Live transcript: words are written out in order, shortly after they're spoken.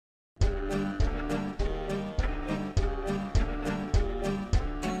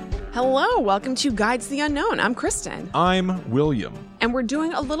Hello, welcome to Guides to the Unknown. I'm Kristen. I'm William. And we're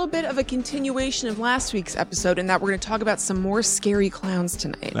doing a little bit of a continuation of last week's episode in that we're going to talk about some more scary clowns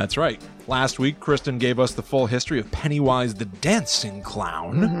tonight. That's right. Last week, Kristen gave us the full history of Pennywise the Dancing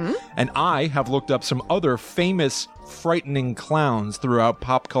Clown. And I have looked up some other famous, frightening clowns throughout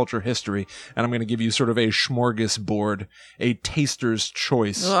pop culture history. And I'm going to give you sort of a smorgasbord, a taster's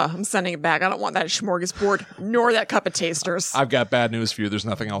choice. Ugh, I'm sending it back. I don't want that smorgasbord nor that cup of tasters. I've got bad news for you. There's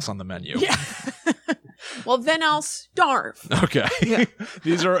nothing else on the menu. Yeah. Well, then I'll starve. Okay. Yeah.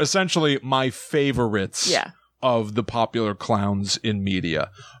 These are essentially my favorites. Yeah. Of the popular clowns in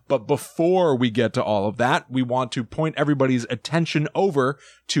media. But before we get to all of that, we want to point everybody's attention over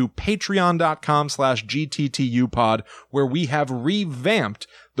to patreon.com/GTTUpod, where we have revamped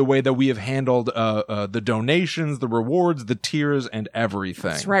the way that we have handled the donations, the rewards, the tiers, and everything.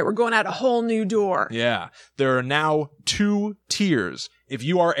 That's right. We're going out a whole new door. Yeah. There are now 2 tiers. If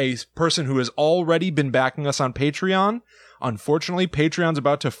you are a person who has already been backing us on Patreon, unfortunately, Patreon's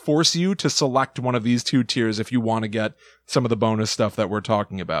about to force you to select one of these 2 tiers if you want to get some of the bonus stuff that we're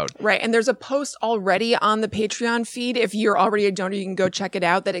talking about. Right. And there's a post already on the Patreon feed. If you're already a donor, you can go check it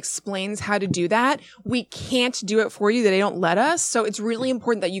out that explains how to do that. We can't do it for you. They don't let us. So it's really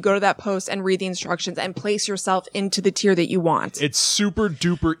important that you go to that post and read the instructions and place yourself into the tier that you want. It's super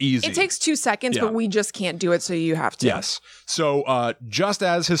duper easy. It takes 2 seconds, but we just can't do it. So you have to. Yes. So just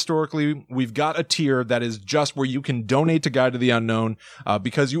as historically, we've got a tier that is just where you can donate to Guide to the Unknown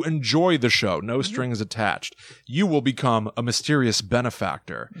because you enjoy the show. No strings attached. You will become a mysterious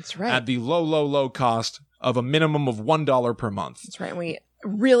benefactor. That's right. At the low cost of a minimum of $1 per month. That's right. And we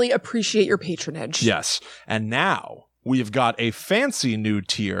really appreciate your patronage. Yes. And now we have got a fancy new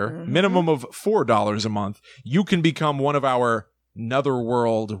tier, minimum of $4 a month. You can become one of our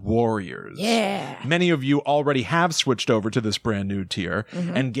Netherworld warriors. Yeah. Many of you already have switched over to this brand new tier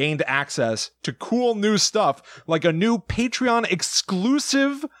and gained access to cool new stuff like a new Patreon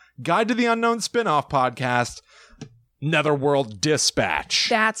exclusive Guide to the Unknown spin-off podcast, Netherworld Dispatch.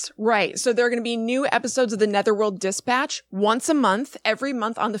 That's right. So there are going to be new episodes of the Netherworld Dispatch once a month. Every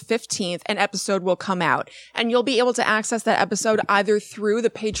month on the 15th, an episode will come out. And you'll be able to access that episode either through the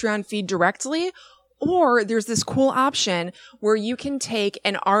Patreon feed directly, or there's this cool option where you can take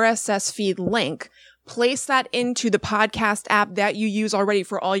an RSS feed link, place that into the podcast app that you use already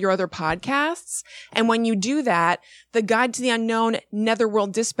for all your other podcasts. And when you do that, the Guide to the Unknown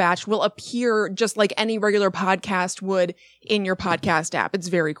Netherworld Dispatch will appear just like any regular podcast would in your podcast app. It's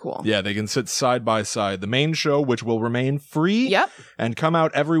very cool. Yeah, they can sit side by side. The main show, which will remain free Yep. and come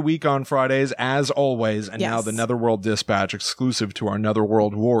out every week on Fridays, as always. And now the Netherworld Dispatch exclusive to our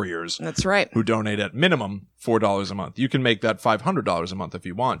Netherworld warriors. That's right. Who donate at minimum $4 a month. You can make that $500 a month if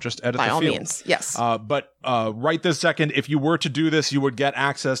you want. Just edit By the all field. means, yes. But right this second, if you were to do this, you would get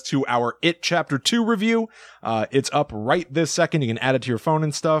access to our It Chapter 2 review. It's up right this second. You can add it to your phone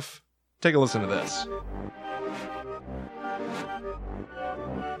and stuff. Take a listen to this.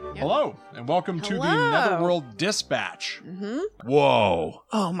 Hello, and welcome to the Netherworld Dispatch. Whoa.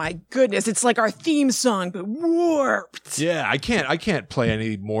 Oh my goodness. It's like our theme song, but warped. Yeah, I can't play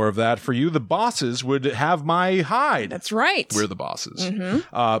any more of that for you. The bosses would have my hide. That's right. We're the bosses.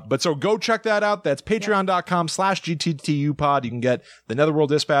 But so go check that out. That's patreon.com/GTTUpod. You can get the Netherworld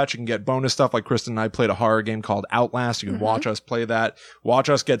Dispatch. You can get bonus stuff like Kristen and I played a horror game called Outlast. You can watch us play that. Watch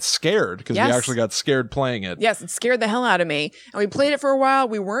us get scared because we actually got scared playing it. Yes, it scared the hell out of me. And we played it for a while.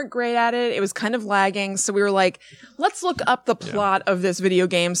 We weren't great at it. It was kind of lagging. So we were like, let's look up the plot of this video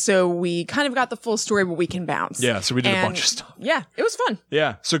game. So we kind of got the full story, but we can bounce. Yeah, so we did a bunch of stuff. Yeah, it was fun.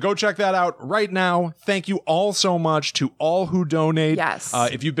 Yeah, so go check that out right now. Thank you all so much to all who donate. Yes,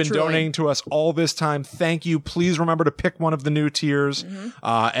 if you've been truly donating to us all this time, thank you. Please remember to pick one of the new tiers.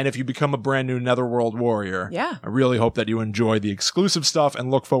 And if you become a brand new Netherworld warrior, I really hope that you enjoy the exclusive stuff and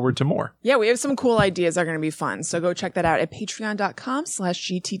look forward to more. Yeah, we have some cool ideas that are going to be fun. So go check that out at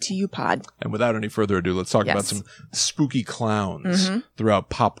patreon.com/GTTUpod. And without any further ado, let's talk about some spooky clowns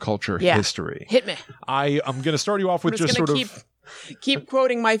throughout pop culture history. Hit me. I'm going to start you off with just sort of... Keep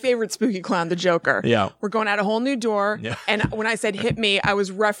quoting my favorite spooky clown, the Joker. Yeah. We're going out a whole new door. Yeah. And when I said hit me, I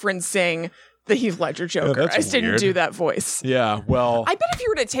was referencing the Heath Ledger Joker. I just didn't do that voice. Yeah, well... I bet if you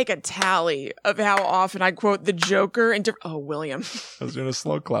were to take a tally of how often I quote the Joker and... William. I was doing a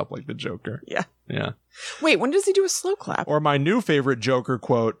slow clap like the Joker. Yeah. Yeah. Wait, when does he do a slow clap? Or my new favorite Joker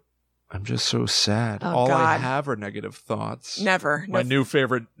quote, I'm just so sad. Oh, All God. I have are negative thoughts. Never. My new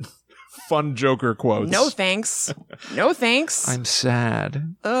favorite fun Joker quotes. No thanks. No thanks. I'm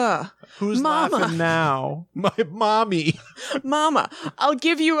sad. Ugh. Who's Mama. laughing now? My mommy. Mama, I'll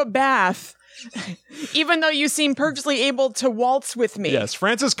give you a bath. Even though you seem perfectly able to waltz with me. Yes,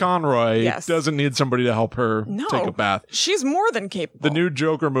 Frances Conroy doesn't need somebody to help her take a bath. She's more than capable. The new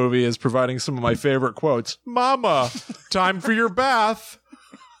Joker movie is providing some of my favorite quotes. Mama, time for your bath.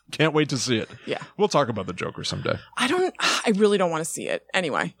 Can't wait to see it. Yeah. We'll talk about the Joker someday. I really don't want to see it.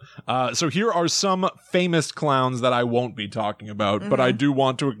 Anyway. So here are some famous clowns that I won't be talking about, but I do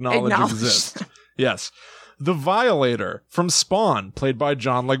want to acknowledge exist. Yes. The Violator from Spawn, played by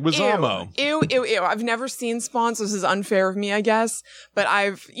John Leguizamo. Ew. I've never seen Spawn, so this is unfair of me, I guess. But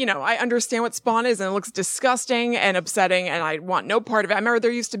I understand what Spawn is, and it looks disgusting and upsetting, and I want no part of it. I remember there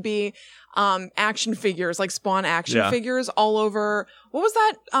used to be action figures, like Spawn action figures all over. What was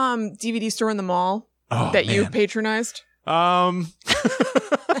that DVD store in the mall that you patronized?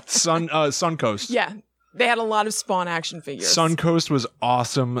 Suncoast. Yeah. They had a lot of Spawn action figures. Suncoast was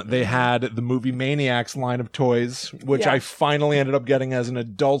awesome. They had the movie Maniacs line of toys, which I finally ended up getting as an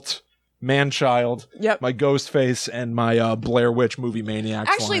adult man-child. Yep. My Ghostface and my Blair Witch movie Maniacs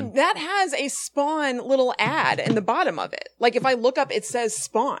Actually, line. that has a Spawn little ad in the bottom of it. Like, if I look up, it says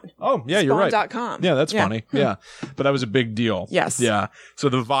Spawn. Oh, yeah, you're right. Spawn.com. Yeah, that's funny. Yeah. But that was a big deal. Yes. Yeah. So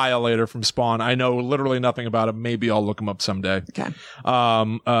the Violator from Spawn, I know literally nothing about him. Maybe I'll look him up someday. Okay.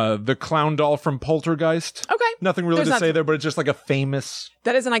 The clown doll from Poltergeist. Okay. Nothing really to say there, but it's just like a famous...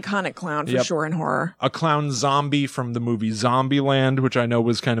 That is an iconic clown for sure in horror. A clown zombie from the movie Zombieland, which I know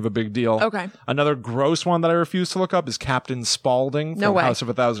was kind of a big deal. Okay. Another gross one that I refuse to look up is Captain Spaulding from House of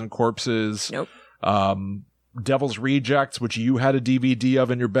a Thousand Corpses. Nope. Devil's Rejects, which you had a DVD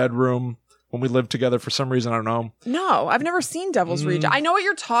of in your bedroom when we lived together for some reason. I don't know. No, I've never seen Devil's Rejects. I know what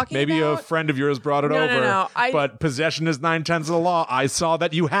you're talking about. Maybe a friend of yours brought it over. No. But possession is 9/10 of the law. I saw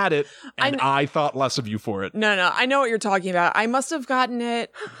that you had it, and I thought less of you for it. No. I know what you're talking about. I must have gotten it.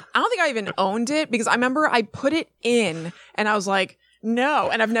 I don't think I even owned it because I remember I put it in and I was like, no,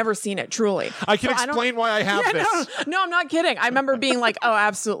 and I've never seen it, truly. I can explain why I have this. No, I'm not kidding. I remember being like, oh,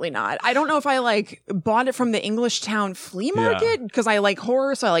 absolutely not. I don't know if I bought it from the English Town flea market because I like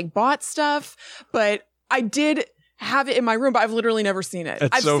horror, so I bought stuff, but I did have it in my room, but I've literally never seen it.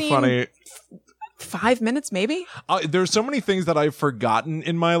 It's so funny. 5 minutes, maybe? There's so many things that I've forgotten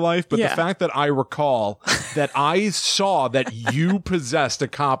in my life, but the fact that I recall that I saw that you possessed a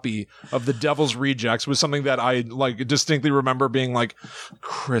copy of The Devil's Rejects was something that I distinctly remember being like,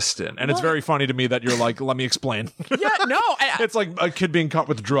 Kristen. And it's very funny to me that you're like, let me explain. Yeah, no. It's like a kid being caught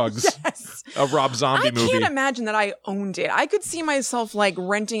with drugs. Yes. A Rob Zombie movie. I can't imagine that I owned it. I could see myself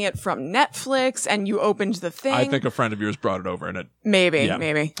renting it from Netflix and you opened the thing. I think a friend of yours brought it over in it. Maybe.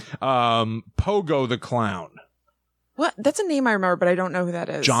 Pogo the Clown. What? That's a name I remember, but I don't know who that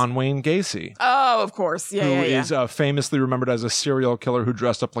is. John Wayne Gacy. Oh, of course. Yeah, Who is famously remembered as a serial killer who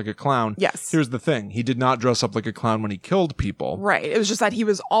dressed up like a clown. Yes. Here's the thing. He did not dress up like a clown when he killed people. Right. It was just that he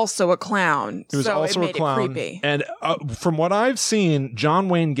was also a clown. He was also a clown. It creepy. And from what I've seen, John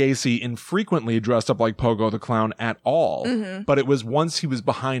Wayne Gacy infrequently dressed up like Pogo the Clown at all. Mm-hmm. But it was once he was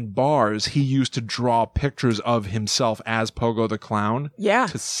behind bars, he used to draw pictures of himself as Pogo the Clown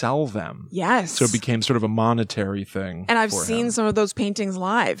to sell them. Yes. So it became sort of a monetary thing. And I've seen some of those paintings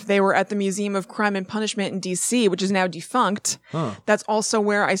live. They were at the Museum of Crime and Punishment in DC, which is now defunct. Huh. That's also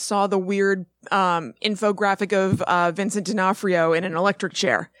where I saw the weird infographic of Vincent D'Onofrio in an electric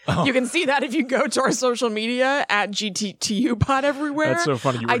chair. Oh. You can see that if you go to our social media at GTTUpod everywhere. That's so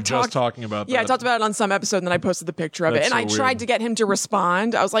funny. You were just talking about that. Yeah, I talked about it on some episode and then I posted the picture of it. And I tried to get him to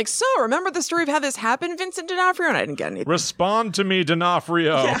respond. I was like, so remember the story of how this happened, Vincent D'Onofrio? And I didn't get anything. Respond to me,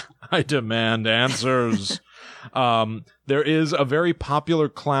 D'Onofrio. Yeah. I demand answers. There is a very popular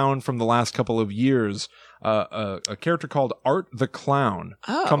clown from the last couple of years, a character called Art the Clown.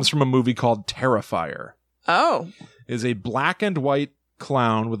 Oh. Comes from a movie called Terrifier. Oh. Is a black and white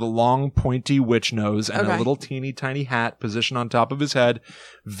clown with a long pointy witch nose and a little teeny tiny hat positioned on top of his head.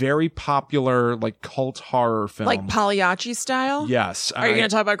 Very popular cult horror film. Like Pagliacci style? Yes. Are you going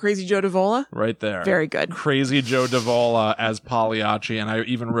to talk about Crazy Joe Davola? Right there. Very good. Crazy Joe Davola as Pagliacci, and I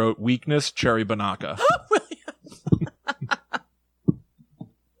even wrote Weakness, Cherry Banaka.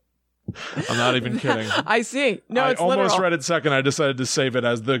 I'm not even kidding. I see. No, it's literal. I almost read it second. I decided to save it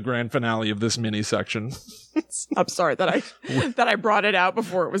as the grand finale of this mini section. I'm sorry that I brought it out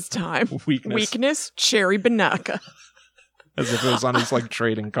before it was time. Weakness, Cherry Banaka. As if it was on his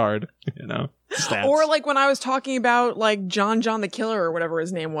trading card, stats. Or when I was talking about John the Killer or whatever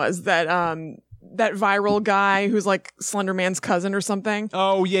his name was, that that viral guy who's like Slender Man's cousin or something.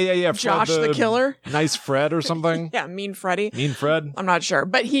 Oh, yeah. Fred Josh the killer. Nice Fred or something. Yeah, Mean Freddy. Mean Fred. I'm not sure.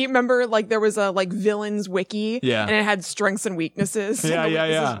 But remember, like, there was a, like, villains wiki. Yeah. And it had strengths and weaknesses. Yeah, And the yeah.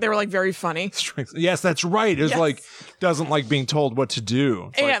 weaknesses, they were, like, very funny. Strengths. Yes, that's right. It was Yes. like, doesn't like being told what to do.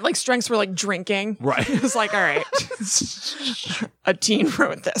 It's And, like, strengths were, like, drinking. Right. It was like, all right. A teen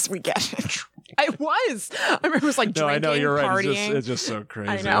wrote this. We get it. I was. I remember it was like no, drinking, I know, you're right. partying. It's just so crazy.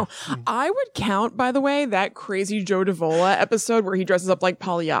 I know. I would count, by the way, that crazy Joe Davola episode where he dresses up like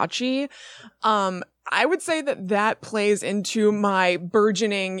Pagliacci. I would say that plays into my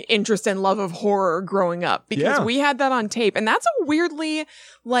burgeoning interest and love of horror growing up because Yeah. we had that on tape. And that's a weirdly,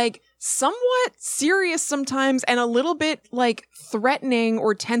 like, somewhat serious sometimes and a little bit, like, threatening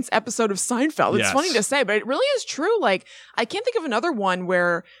or tense episode of Seinfeld. It's Yes. funny to say, but it really is true. Like, I can't think of another one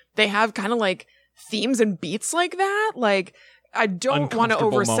where they have kind of, like, themes and beats like that. Like, I don't want to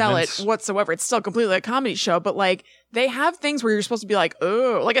Uncomfortable oversell moments. it whatsoever. It's still completely a comedy show, but like they have things where you're supposed to be like,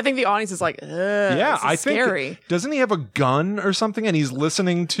 oh, like I think the audience is like, Yeah, I think scary. Doesn't he have a gun or something? And he's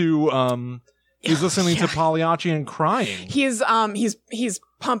listening to to Pagliacci and crying. He's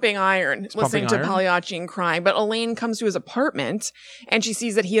pumping iron, listening to iron? Pagliacci and crying. But Elaine comes to his apartment and she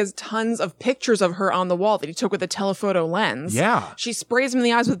sees that he has tons of pictures of her on the wall that he took with a telephoto lens. Yeah. She sprays him in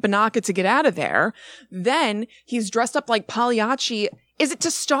the eyes with Banaka to get out of there. Then he's dressed up like Pagliacci. Is it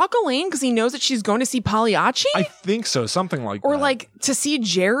to stalk Elaine because he knows that she's going to see Pagliacci? I think so. Something like Or that. like to see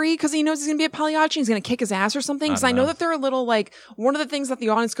Jerry because he knows he's going to be at Pagliacci and he's going to kick his ass or something. Because I know that they're a little like, one of the things that the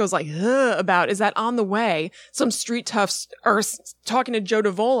audience goes like, about is that on the way, some street toughs are talking to Joe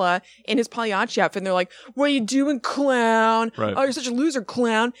Davola in his Pagliacci outfit and they're like, what are you doing, clown? Right. Oh, you're such a loser,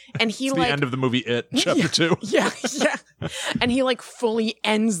 clown. And he it's like, the end of the movie It, chapter 2. yeah. And he like fully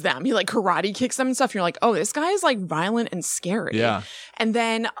ends them. He like karate kicks them and stuff. You're like, oh, this guy is like violent and scary. Yeah. And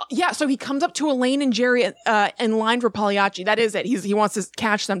then, so he comes up to Elaine and Jerry in line for Pagliacci. That is it. He wants to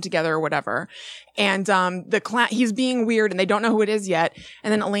catch them together or whatever. And he's being weird and they don't know who it is yet.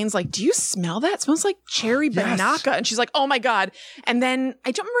 And then Elaine's like, do you smell that? It smells like cherry Banaka. And she's like, oh my God. And then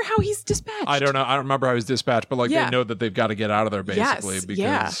I don't remember how he's dispatched. I don't know. I don't remember how he's dispatched, but like they know that they've got to get out of there basically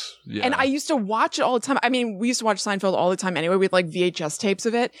because And I used to watch it all the time. I mean, we used to watch Seinfeld all the time anyway with like VHS tapes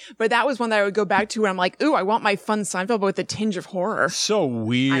of it. But that was one that I would go back to and I'm like, ooh, I want my fun Seinfeld but with a tinge of horror. So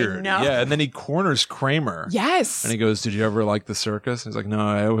weird. I know. Yeah, and then he corners Kramer. Yes. And he goes, did you ever like the circus? He's like, no,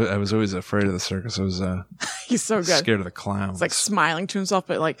 I was always afraid of the circus. I was He's so good. scared of the clowns. It's like smiling to himself,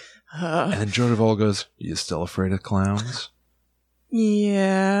 but like, And then Joe Davola goes, you still afraid of clowns?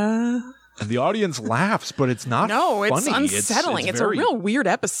 Yeah. And the audience laughs, but it's not No, it's funny. unsettling. It's a very- real weird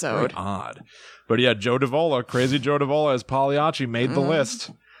episode. very odd. But yeah, Joe Davola, crazy Joe Davola as Pagliacci made the list.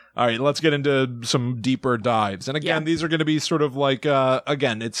 All right, let's get into some deeper dives. And again, these are going to be sort of like, I'm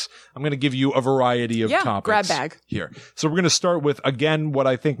going to give you a variety of topics. Grab bag. Here. So we're going to start with, again, what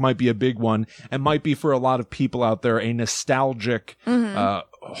I think might be a big one and might be for a lot of people out there, a nostalgic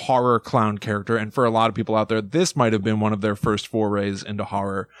horror clown character. And for a lot of people out there, this might have been one of their first forays into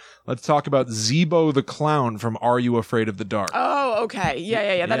horror. Let's talk about Zeebo the Clown from Are You Afraid of the Dark? Oh, okay.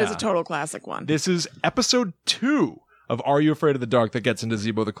 Yeah. That is Yeah. a total classic one. This is episode 2 of Are You Afraid of the Dark that gets into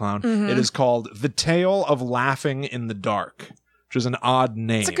Zeebo the Clown. It is called The Tale of Laughing in the Dark, which is an odd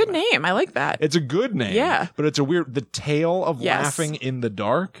name. It's a good name. I like that. It's a good name. Yeah. But it's a weird, The Tale of Laughing in the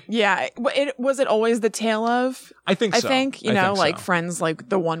Dark? Yeah. Was it always the tale of? I think so. I think, like Friends, like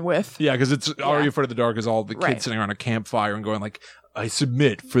the one with. Yeah, because it's Are You Afraid of the Dark is all the kids sitting around a campfire and going like, I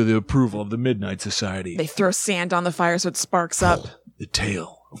submit for the approval of the Midnight Society. They throw sand on the fire so it sparks up. The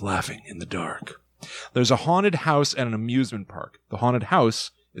Tale of Laughing in the Dark. There's a haunted house at an amusement park. The haunted house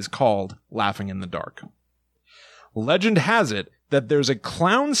is called Laughing in the Dark. Legend has it that there's a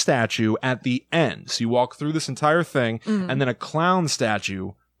clown statue at the end. So you walk through this entire thing, and then a clown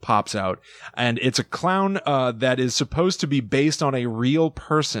statue pops out. And it's a clown that is supposed to be based on a real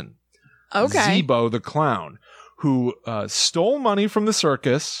person. Okay. Zeebo the Clown, who stole money from the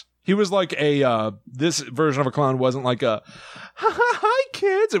circus. He was like this version of a clown wasn't like a, hi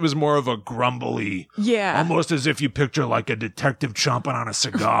kids. It was more of a grumbly, almost as if you picture like a detective chomping on a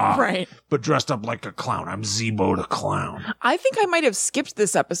cigar, Right. but dressed up like a clown. I'm Zeebo the Clown. I think I might have skipped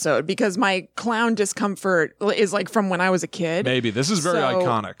this episode because my clown discomfort is like from when I was a kid. Maybe. This is very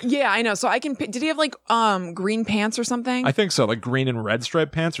iconic. Yeah, I know. So I can, did he have like green pants or something? I think so, like green and red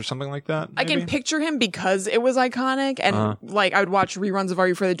striped pants or something like that. I can picture him because it was iconic and like I would watch reruns of Are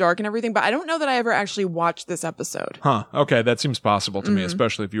You Afraid of the Dark and everything, but I don't know that I ever actually watched this episode. Huh. Okay, that seems possible to me,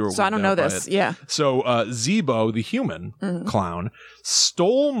 especially if you were. So I don't know this. Yeah. So Zeebo, the human clown,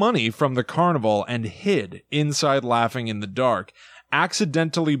 stole money from the carnival and hid inside Laughing in the Dark.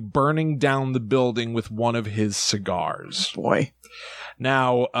 accidentally burning down the building with one of his cigars. Boy.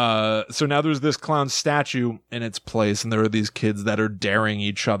 Now, so now there's this clown statue in its place, and there are these kids that are daring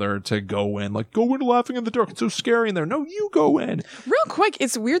each other to go in. Like, go in laughing in the dark. It's so scary in there. No, you go in. Real quick,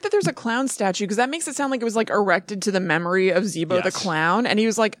 it's weird that there's a clown statue because that makes it sound like it was like erected to the memory of Zeebo the clown. And he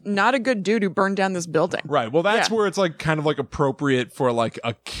was like not a good dude who burned down this building. Right. Well, that's where it's like kind of like appropriate for like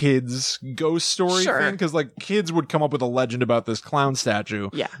a kid's ghost story thing. Because like kids would come up with a legend about this clown statue.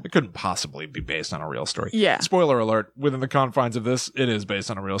 Yeah. It couldn't possibly be based on a real story. Yeah. Spoiler alert, within the confines of this, it is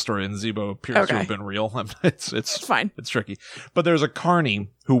based on a real story, and Zeebo appears to have been real. It's fine. It's tricky. But there's a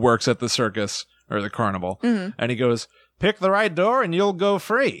carny who works at the circus or the carnival, and he goes, pick the right door and you'll go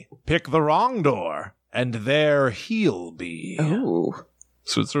free. Pick the wrong door and there he'll be. Oh.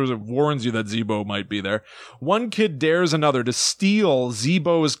 So it sort of warns you that Zeebo might be there. One kid dares another to steal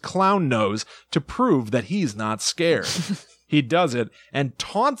Zeebo's clown nose to prove that he's not scared. He does it and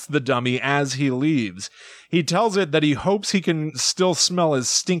taunts the dummy as he leaves. He tells it that he hopes he can still smell his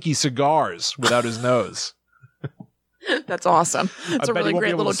stinky cigars without his nose. That's awesome. That's a really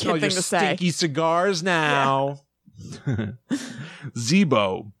great little kid thing to say. Stinky cigars now. Yeah.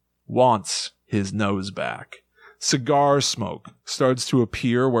 Zeebo wants his nose back. Cigar smoke starts to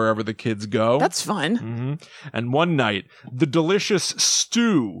appear wherever the kids go. That's fun. Mm-hmm. And one night, the delicious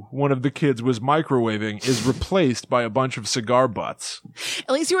stew one of the kids was microwaving is replaced by a bunch of cigar butts. At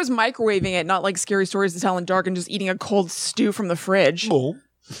least he was microwaving it, not like Scary Stories to Tell in Dark and just eating a cold stew from the fridge. Oh.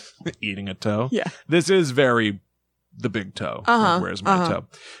 Eating a toe. Yeah. This is very the big toe. Where's my toe?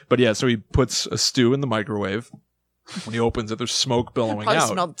 But yeah, so he puts a stew in the microwave. When he opens it, there's smoke billowing out. It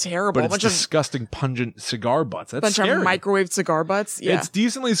smelled terrible. But it's disgusting, pungent cigar butts. That's scary. Bunch of microwaved cigar butts. Yeah. It's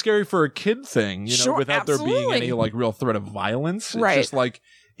decently scary for a kid thing, you know, without there being any like real threat of violence. It's just like,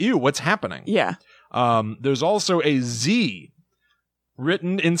 ew, what's happening? Yeah. There's also a Z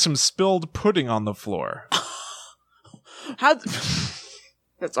written in some spilled pudding on the floor. How?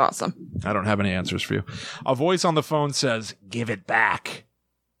 That's awesome. I don't have any answers for you. A voice on the phone says, "Give it back."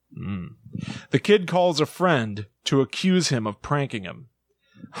 The kid calls a friend to accuse him of pranking him.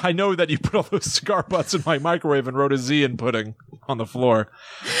 I know that you put all those cigar butts in my microwave and wrote a Z in pudding on the floor.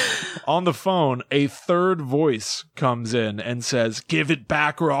 On the phone, a third voice comes in and says, "Give it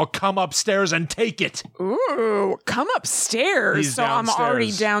back or I'll come upstairs and take it." Ooh, come upstairs. He's so downstairs. I'm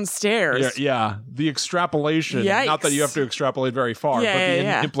already downstairs. Yeah. The extrapolation, Yikes. not that you have to extrapolate very far, but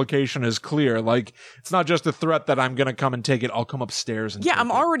the implication is clear. Like, it's not just a threat that I'm going to come and take it. I'll come upstairs and take I'm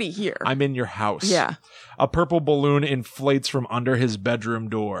it. already here. I'm in your house. Yeah. A purple balloon inflates from under his bedroom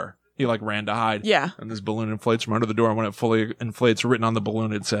door. He like ran to hide. Yeah. And this balloon inflates from under the door. And when it fully inflates, written on the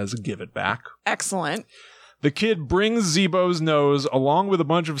balloon, it says, "Give it back." Excellent. The kid brings Zeebo's nose along with a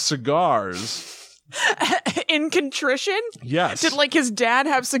bunch of cigars. In contrition? Yes. Did like his dad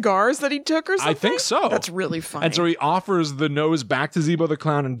have cigars that he took or something? I think so. That's really funny. And so he offers the nose back to Zeebo the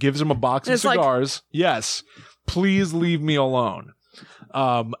clown and gives him a box of cigars. Yes. Please leave me alone.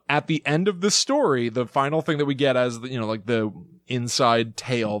 At the end of the story, the final thing that we get as, you know, like the inside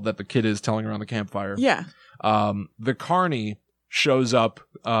tale that the kid is telling around the campfire. Yeah. The carny shows up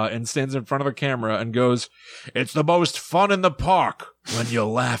and stands in front of the camera and goes, "It's the most fun in the park when you're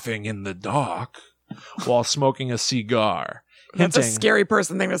laughing in the dark," while smoking a cigar. That's a scary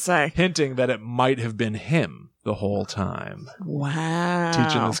person thing to say. Hinting that it might have been him the whole time. Wow.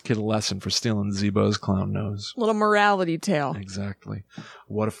 Teaching this kid a lesson for stealing Zeebo's clown nose. Little morality tale. Exactly.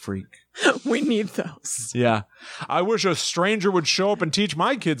 What a freak. We need those. Yeah. I wish a stranger would show up and teach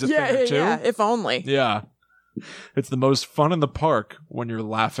my kids a thing or two. Yeah, if only. Yeah. It's the most fun in the park when you're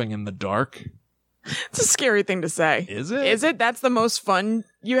laughing in the dark. It's a scary thing to say. Is it? Is it? That's the most fun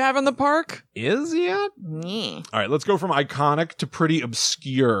you have in the park? Is it? Yeah. All right, let's go from iconic to pretty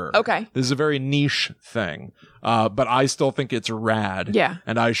obscure. Okay. This is a very niche thing, but I still think it's rad. Yeah.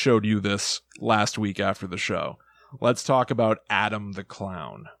 And I showed you this last week after the show. Let's talk about Adam the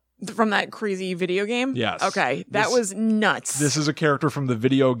Clown. From that crazy video game? Yes. Okay. That was nuts. This is a character from the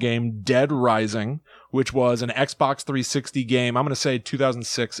video game Dead Rising, which was an Xbox 360 game. I'm going to say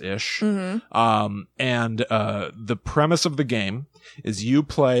 2006-ish. Mm-hmm. And the premise of the game is you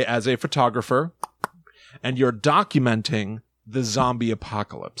play as a photographer and you're documenting the zombie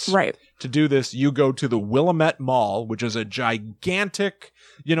apocalypse. Right. To do this, you go to the Willamette Mall, which is a gigantic,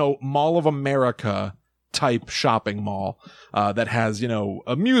 Mall of America type shopping mall that has,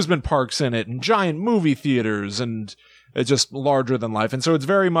 amusement parks in it and giant movie theaters, and it's just larger than life. And so it's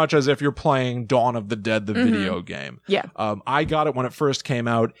very much as if you're playing Dawn of the Dead, the video game. Yeah. I got it when it first came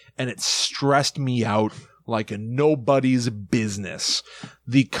out, and it stressed me out like a nobody's business.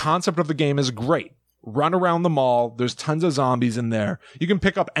 The concept of the game is great. run around the mall. There's tons of zombies in there. You can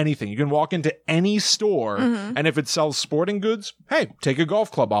pick up anything. You can walk into any store, and if it sells sporting goods, hey, take a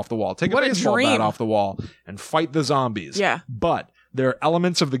golf club off the wall. Take a baseball bat off the wall and fight the zombies. Yeah. But there are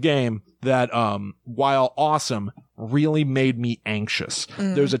elements of the game that, while awesome, really made me anxious.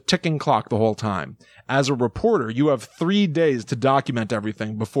 There's a ticking clock the whole time. As a reporter, you have 3 days to document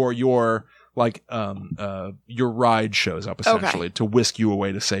everything before your ride shows up, essentially, to whisk you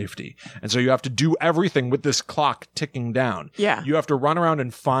away to safety. And so you have to do everything with this clock ticking down. Yeah. You have to run around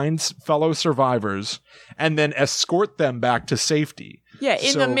and find fellow survivors and then escort them back to safety. Yeah,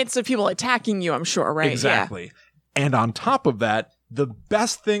 in the midst of people attacking you, I'm sure, right? Exactly. Yeah. And on top of that, the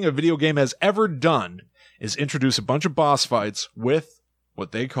best thing a video game has ever done is introduce a bunch of boss fights with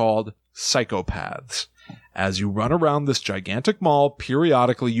what they called psychopaths. As you run around this gigantic mall,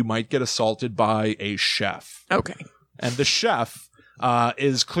 periodically you might get assaulted by a chef. Okay. And the chef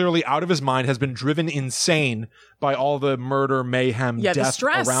is clearly out of his mind, has been driven insane by all the murder, mayhem, death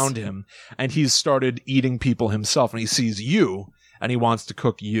around him. And he's started eating people himself. And he sees you, and he wants to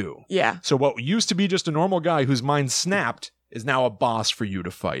cook you. Yeah. So what used to be just a normal guy whose mind snapped is now a boss for you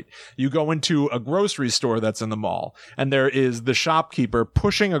to fight. You go into a grocery store that's in the mall, and there is the shopkeeper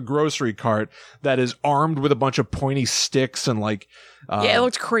pushing a grocery cart that is armed with a bunch of pointy sticks and like it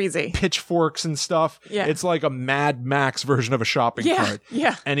looked crazy. Pitchforks and stuff. Yeah. It's like a Mad Max version of a shopping cart.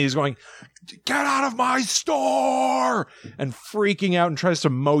 Yeah. And he's going, "Get out of my store!" and freaking out and tries to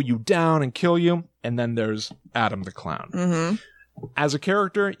mow you down and kill you. And then there's Adam the Clown. Mm-hmm. As a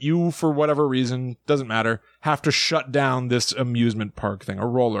character, you, for whatever reason, doesn't matter, have to shut down this amusement park thing, a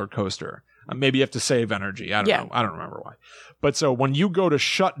roller coaster. Maybe you have to save energy. I don't know. I don't remember why. But so when you go to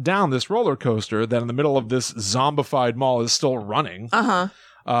shut down this roller coaster that in the middle of this zombified mall is still running,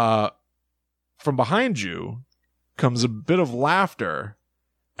 from behind you comes a bit of laughter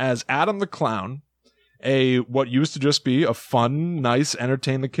as Adam the Clown, what used to just be a fun, nice,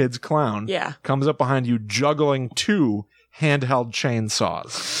 entertain the kids clown, comes up behind you juggling 2 handheld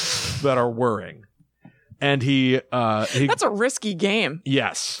chainsaws that are whirring. And he that's a risky game.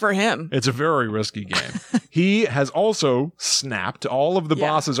 Yes. For him. It's a very risky game. He has also snapped. All of the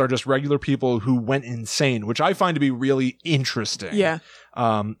bosses are just regular people who went insane, which I find to be really interesting. Yeah.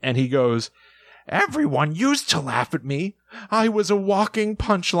 And he goes, "Everyone used to laugh at me. I was a walking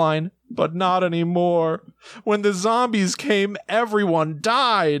punchline, but not anymore. When the zombies came, everyone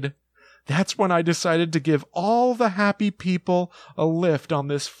died. That's when I decided to give all the happy people a lift on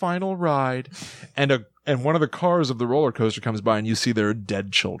this final ride." And one of the cars of the roller coaster comes by and you see there are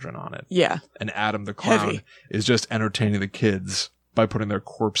dead children on it. Yeah. And Adam the Clown is just entertaining the kids by putting their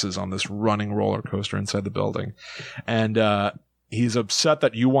corpses on this running roller coaster inside the building. And he's upset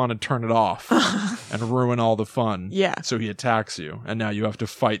that you want to turn it off and ruin all the fun. Yeah. So he attacks you. And now you have to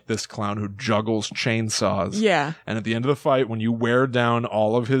fight this clown who juggles chainsaws. Yeah. And at the end of the fight, when you wear down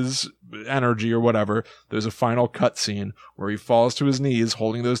all of his energy or whatever, there's a final cutscene where he falls to his knees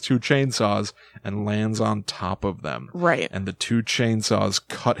holding those 2 chainsaws and lands on top of them. Right. And the 2 chainsaws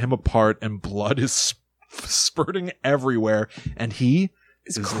cut him apart and blood is spurting everywhere. And he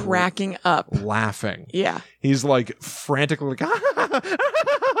is cracking up laughing. Yeah. He's like frantically like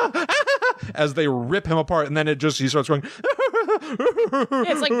as they rip him apart, and then he starts going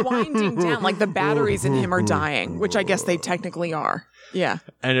it's like winding down, like the batteries in him are dying, which I guess they technically are. Yeah.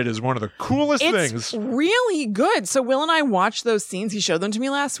 And it is one of the coolest things. It's really good. So Will and I watched those scenes. He showed them to me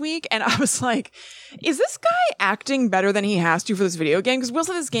last week, and I was like, is this guy acting better than he has to for this video game? Because Will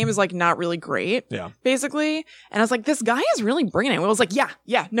said this game is like not really great. Yeah. Basically. And I was like, this guy is really bringing it. Will was like,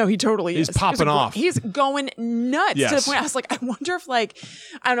 yeah, no, he totally is. He's popping off. He's going nuts to the point I was like, I wonder if like,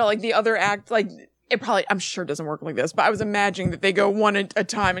 I don't know, like the other act, like, it probably, I'm sure it doesn't work like this, but I was imagining that they go one at a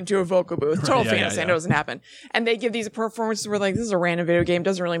time into a vocal booth. Total fantasy. I know it doesn't happen. And they give these performances where like, this is a random video game,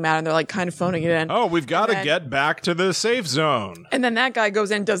 doesn't really matter. And they're like kind of phoning it in. Oh, we've got to get back to the safe zone. And then that guy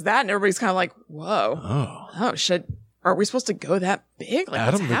goes in and does that, and everybody's kind of like, whoa. Oh, shit. Are we supposed to go that big? Like,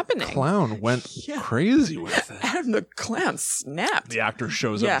 Adam what's happening? The Clown went crazy with it. Adam the Clown snapped. The actor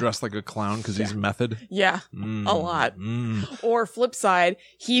shows up dressed like a clown because he's method. Yeah, a lot. Or flip side,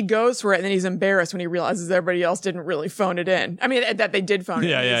 he goes for it and then he's embarrassed when he realizes everybody else didn't really phone it in. I mean, that they did phone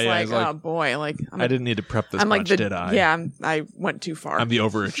it in. He's like, oh boy, like I didn't need to prep this much, did I? Yeah, I went too far. I'm the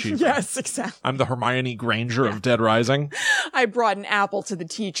overachiever. Yes, exactly. I'm the Hermione Granger of Dead Rising. I brought an apple to the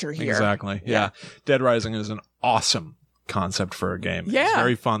teacher here. Exactly. Yeah. Dead Rising is an awesome concept for a game. Yeah. It's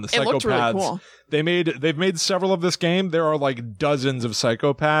very fun. The It looked really psychopaths. cool. They've made several of this game. There are like dozens of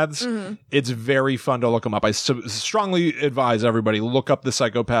psychopaths. Mm-hmm. It's very fun to look them up. I strongly advise everybody look up the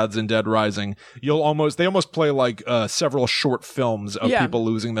psychopaths in Dead Rising. They almost play like several short films of people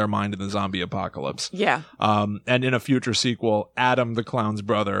losing their mind in the zombie apocalypse. Yeah. And in a future sequel, Adam the clown's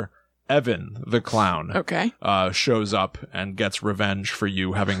brother, Evan the clown, shows up and gets revenge for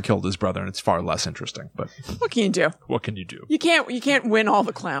you having killed his brother, and it's far less interesting. But What can you do? what can you do? You can't win all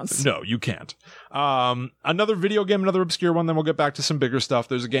the clowns. No, you can't. Another video game, another obscure one, then we'll get back to some bigger stuff.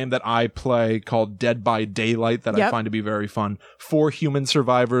 There's a game that I play called Dead by Daylight that I find to be very fun. 4 human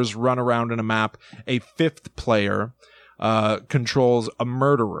survivors run around in a map. A 5th player controls a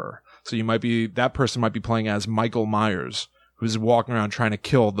murderer. So that person might be playing as Michael Myers, who's walking around trying to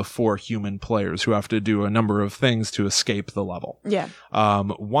kill the 4 human players who have to do a number of things to escape the level. Yeah.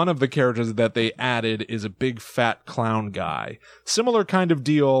 One of the characters that they added is a big fat clown guy. Similar kind of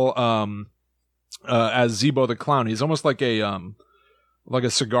deal as Zebo the clown. He's almost like a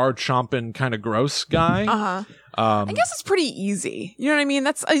cigar chomping kind of gross guy. Uh-huh. I guess it's pretty easy. You know what I mean?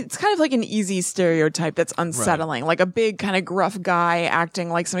 It's kind of like an easy stereotype that's unsettling. Right. Like a big kind of gruff guy acting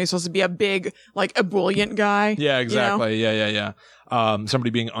like somebody's supposed to be a big, like ebullient guy. Yeah, exactly. You know? Yeah. Somebody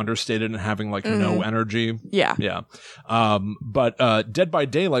being understated and having like no energy. Yeah. Yeah. But Dead by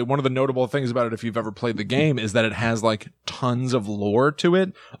Daylight, one of the notable things about it, if you've ever played the game, is that it has like tons of lore to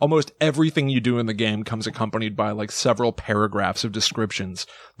it. Almost everything you do in the game comes accompanied by like several paragraphs of descriptions.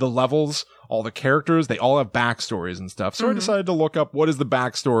 The levels, all the characters, they all have backstories and stuff. So I decided to look up what is the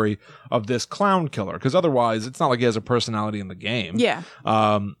backstory of this clown killer, because otherwise it's not like he has a personality in the game. Yeah.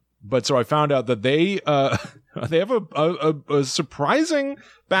 But so I found out that they have a surprising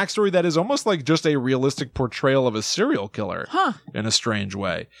backstory that is almost like just a realistic portrayal of a serial killer in a strange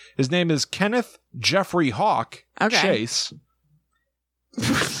way. His name is Kenneth Jeffrey Hawk Chase.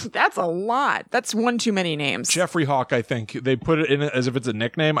 That's a lot. That's one too many names. Jeffrey Hawk, I think. They put it in as if it's a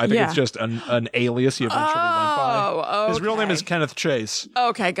nickname. I think it's just an alias he eventually went by. Okay. His real name is Kenneth Chase.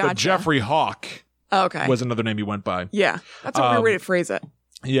 Okay, gotcha. But Jeffrey Hawk was another name he went by. Yeah, that's a weird way to phrase it.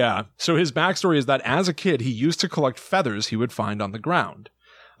 Yeah. So his backstory is that as a kid, he used to collect feathers he would find on the ground.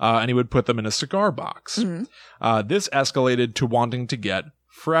 And he would put them in a cigar box. Mm-hmm. This escalated to wanting to get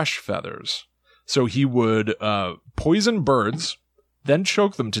fresh feathers. So he would poison birds, then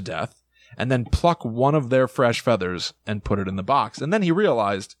choke them to death, and then pluck one of their fresh feathers and put it in the box. And then he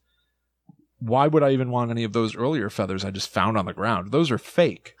realized, why would I even want any of those earlier feathers I just found on the ground? Those are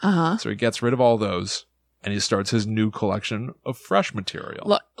fake. So he gets rid of all those, and he starts his new collection of fresh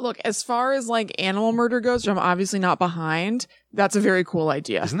material. Look, as far as like animal murder goes, which I'm obviously not behind, that's a very cool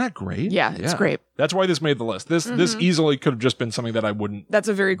idea. Isn't that great? Yeah, it's great. That's why this made the list. This easily could have just been something that I wouldn't. That's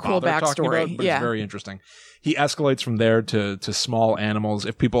a very cool backstory. About, but it's very interesting. He escalates from there to small animals.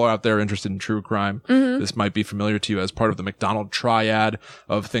 If people are out there interested in true crime, this might be familiar to you as part of the McDonald triad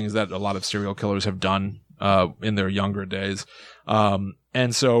of things that a lot of serial killers have done in their younger days.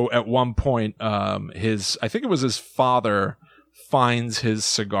 And so at one point, I think it was his father finds his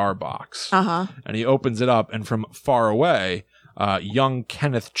cigar box. And he opens it up, and from far away, young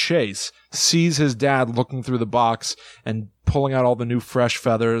Kenneth Chase sees his dad looking through the box and pulling out all the new fresh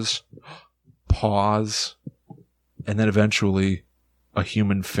feathers. Pause. And then eventually a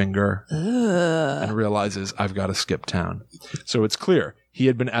human finger. And realizes, I've got to skip town. So it's clear he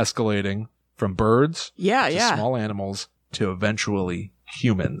had been escalating from birds to small animals to eventually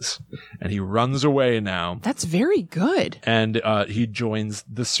humans. And he runs away now. That's very good. And he joins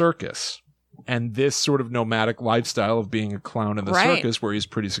the circus. And this sort of nomadic lifestyle of being a clown in the circus, where he's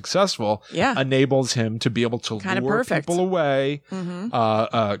pretty successful, enables him to be able to lure people away,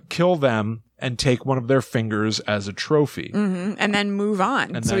 kill them, and take one of their fingers as a trophy. And then move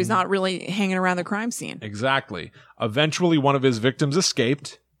on. And so he's not really hanging around the crime scene. Exactly. Eventually, one of his victims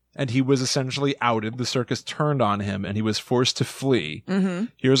escaped, and he was essentially outed. The circus turned on him, and he was forced to flee.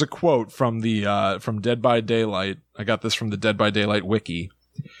 Here's a quote from from Dead by Daylight. I got this from the Dead by Daylight wiki.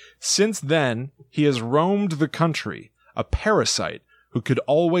 Since then, he has roamed the country, a parasite who could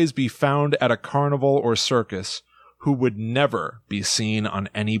always be found at a carnival or circus, who would never be seen on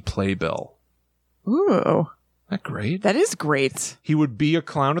any playbill. Ooh. Isn't that great? That is great. He would be a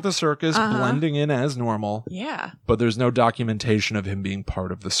clown at the circus, blending in as normal. Yeah. But there's no documentation of him being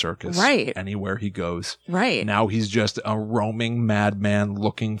part of the circus. Anywhere he goes. Right. Now he's just a roaming madman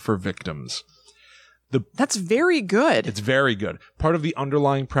looking for victims. That's very good. It's very good. Part of the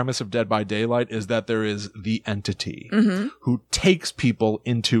underlying premise of Dead by Daylight is that there is the entity who takes people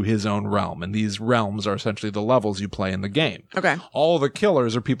into his own realm. And these realms are essentially the levels you play in the game. Okay. All the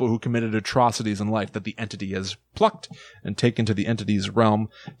killers are people who committed atrocities in life that the entity has plucked and taken to the entity's realm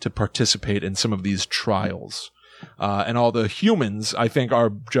to participate in some of these trials. And all the humans, I think,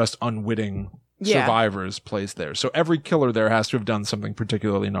 are just unwitting survivors placed there. So every killer there has to have done something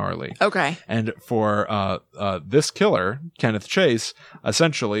particularly gnarly. Okay. And for this killer, Kenneth Chase,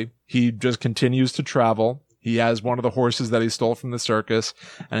 essentially, he just continues to travel. He has one of the horses that he stole from the circus.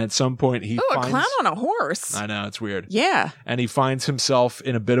 And at some point he finds... a clown on a horse. I know, it's weird. Yeah. And he finds himself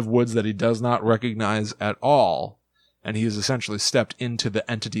in a bit of woods that he does not recognize at all. And he has essentially stepped into the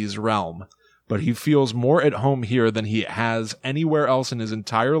entity's realm. But he feels more at home here than he has anywhere else in his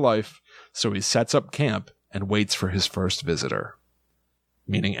entire life. So he sets up camp and waits for his first visitor.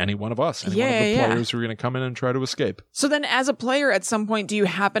 Meaning any one of us, any one of the players who are going to come in and try to escape. So then as a player, at some point, do you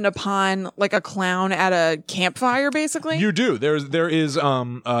happen upon like a clown at a campfire, basically? You do. There is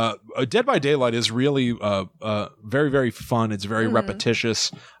Dead by Daylight is really very, very fun. It's very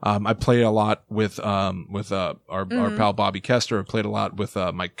repetitious. I played a lot with our pal Bobby Kester. I played a lot with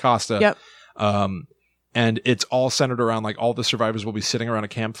Mike Costa. Yep. And it's all centered around like all the survivors will be sitting around a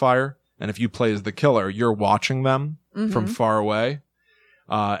campfire. And if you play as the killer, you're watching them from far away.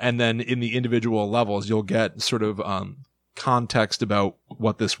 And then in the individual levels, you'll get sort of context about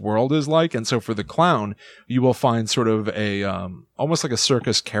what this world is like. And so for the clown, you will find sort of a almost like a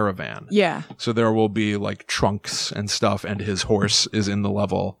circus caravan. Yeah. So there will be like trunks and stuff, and his horse is in the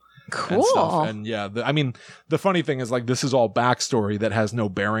level. Cool. And yeah, I mean, the funny thing is like this is all backstory that has no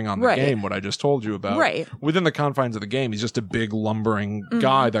bearing on the game, what I just told you about. Right. Within the confines of the game, he's just a big lumbering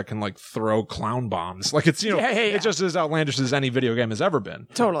guy that can like throw clown bombs. Like it's, it's just as outlandish as any video game has ever been.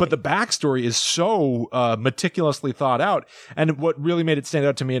 Totally. But the backstory is so meticulously thought out. And what really made it stand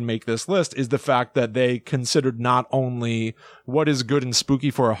out to me and make this list is the fact that they considered not only what is good and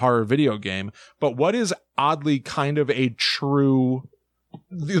spooky for a horror video game, but what is oddly kind of a true,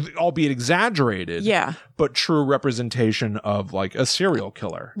 albeit exaggerated, but true representation of like a serial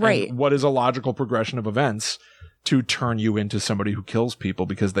killer. Right. And what is a logical progression of events to turn you into somebody who kills people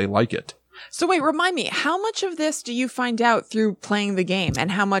because they like it. So wait, remind me, how much of this do you find out through playing the game,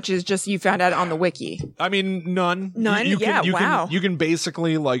 and how much is just you found out on the wiki? I mean, none. None? You can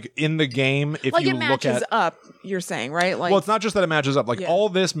basically, like, in the game, if like you it matches up, you're saying, right? Like, well, it's not just that it matches up. Like, all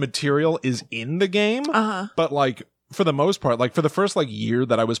this material is in the game, but, like, for the most part, like, for the first, like, year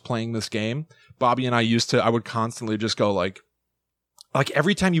that I was playing this game, Bobby and I would constantly just go, like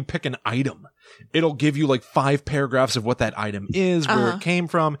every time you pick an item, it'll give you like 5 paragraphs of what that item is, where it came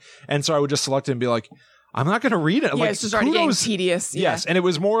from. And so I would just select it and be like, I'm not going to read it. Yeah, like, it's just already getting tedious. Yes. And it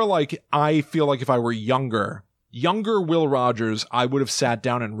was more like, I feel like if I were younger Will Rogers, I would have sat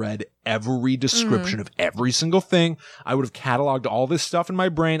down and read every description of every single thing. I would have cataloged all this stuff in my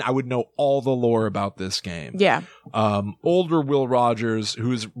brain. I would know all the lore about this game. Yeah. Older Will Rogers,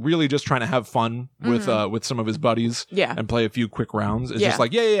 who's really just trying to have fun with some of his buddies and play a few quick rounds, is just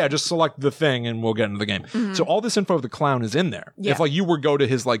like, just select the thing and we'll get into the game. So all this info of the clown is in there. If like you were go to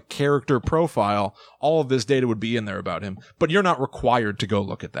his like character profile, all of this data would be in there about him, but you're not required to go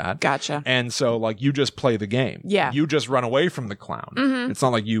look at that. Gotcha. And so like you just play the game. Yeah. You just run away from the clown. It's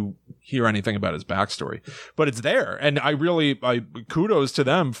not like you hear anything about his backstory, but it's there. And I kudos to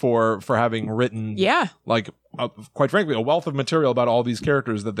them for having written like quite frankly a wealth of material about all these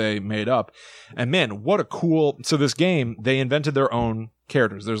characters that they made up. And man, what a cool, so this game, they invented their own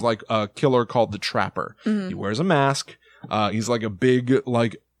characters. There's like a killer called the Trapper. He wears a mask. He's like a big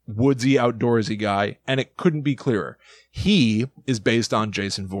like woodsy outdoorsy guy, and it couldn't be clearer. He is based on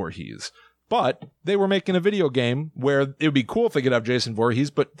Jason Voorhees. But they were making a video game where it would be cool if they could have Jason Voorhees,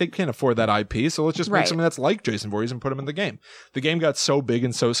 but they can't afford that IP. So let's just make something that's like Jason Voorhees and put him in the game. The game got so big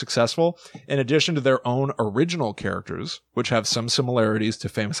and so successful, in addition to their own original characters, which have some similarities to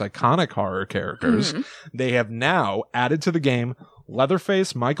famous iconic horror characters, they have now added to the game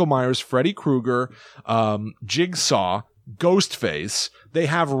Leatherface, Michael Myers, Freddy Krueger, Jigsaw, Ghostface. They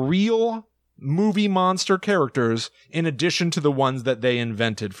have real movie monster characters in addition to the ones that they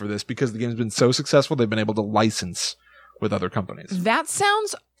invented for this, because the game's been so successful they've been able to license with other companies. That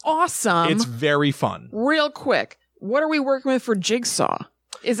sounds awesome. It's very fun. Real quick, what are we working with for Jigsaw?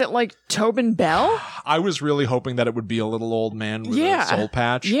 Is it like Tobin Bell? I was really hoping that it would be a little old man with a soul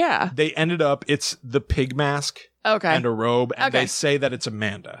patch. Yeah. They ended up, it's the pig mask and a robe, and they say that it's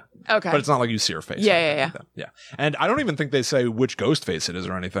Amanda. Okay. But it's not like you see her face. Yeah, or yeah, anything like that. Yeah. And I don't even think they say which Ghostface it is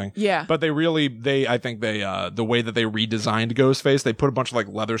or anything. Yeah. But I think the way that they redesigned Ghostface, they put a bunch of like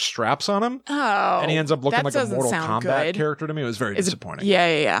leather straps on him. Oh. And he ends up looking that like a doesn't Mortal sound Kombat good. character to me. It was very disappointing.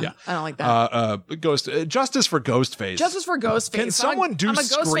 Yeah. I don't like that. Justice for Ghostface. Justice for Ghostface. Can someone do I'm a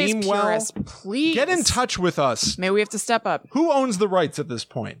Ghostface Scream well? purist. Please. Get in touch with us. Maybe we have to step up. Who owns the rights at this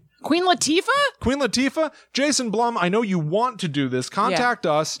point? Queen Latifah? Queen Latifah, Jason Blum, I know you want to do this. Contact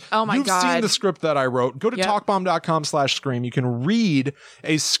us. Oh my You've God. seen the script that I wrote. Go to talkbomb.com/Scream. You can read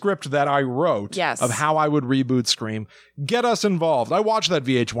a script that I wrote Yes. of how I would reboot Scream. Get us involved. I watched that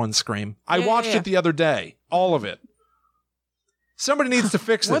VH1 Scream. I watched it the other day. All of it. Somebody needs to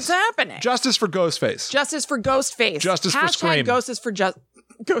fix this. What's happening? Justice for Ghostface. Justice for Ghostface. Justice for Scream. Justice for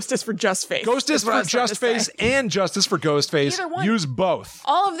Justice for Justface. Justice for Justface and Justice for Ghostface. Either one. Use both.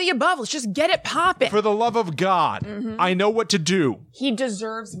 All of the above. Let's just get it popping. For the love of God, I know what to do. He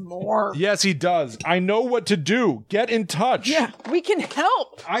deserves more. Yes, he does. I know what to do. Get in touch. Yeah, we can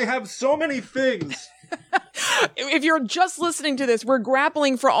help. I have so many things. If you're just listening to this, we're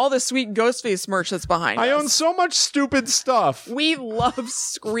grappling for all the sweet Ghostface merch that's behind us. I own so much stupid stuff. We love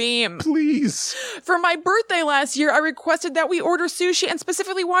Scream. Please. For my birthday last year, I requested that we order sushi and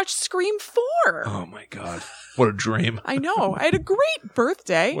specifically watch Scream 4. Oh my God. What a dream. I know. I had a great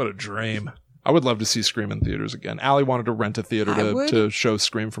birthday. What a dream. I would love to see Scream in theaters again. Allie wanted to rent a theater to show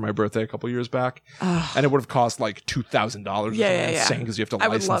Scream for my birthday a couple years back. And it would have cost like $2,000 or something insane because you have to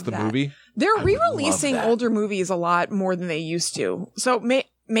license the movie. They're re-releasing older movies a lot more than they used to. So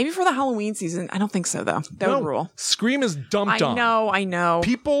maybe for the Halloween season. I don't think so, though. That would rule. Scream is dumped on. I know.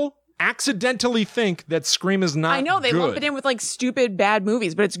 People accidentally think that Scream is not I know. They lump it in with like stupid bad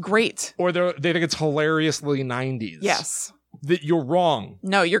movies, but it's great. Or they think it's hilariously 90s. Yes. That you're wrong.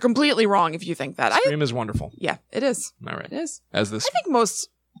 No, you're completely wrong if you think that. Scream is wonderful. Yeah, it is. All right. It is. As this I think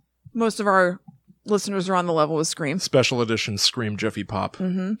most of our listeners are on the level with Scream. special edition Scream Jiffy Pop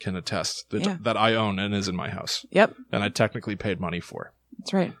can attest that I own and is in my house. Yep. And I technically paid money for.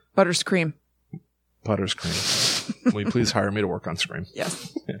 That's right. Butterscream. Butterscream. Will you please hire me to work on Scream?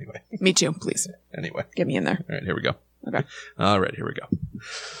 Yes. Anyway. Me too, please. Anyway. Get me in there. All right, here we go. Okay. All right, here we go.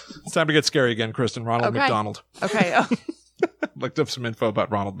 It's time to get scary again, Kristen. Ronald McDonald. Okay. Looked up some info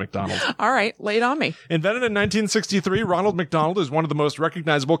about Ronald McDonald. All right. Lay it on me. Invented in 1963, Ronald McDonald is one of the most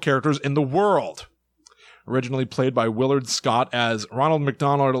recognizable characters in the world. Originally played by Willard Scott as Ronald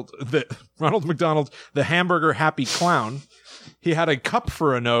McDonald, the hamburger happy clown. He had a cup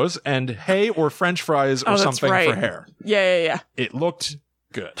for a nose and hay or French fries or something for hair. Yeah. It looked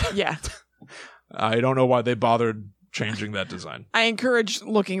good. Yeah. I don't know why they bothered changing that design. I encourage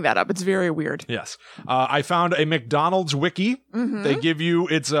looking that up. It's very weird. Yes. I found a McDonald's wiki. They give you,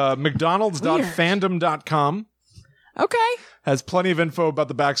 it's mcdonalds.fandom.com. Okay. Has plenty of info about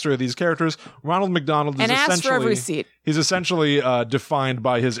the backstory of these characters. Ronald McDonald is ask for every seat. He's essentially defined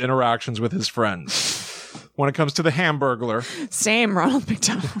by his interactions with his friends. When it comes to the Hamburglar, same Ronald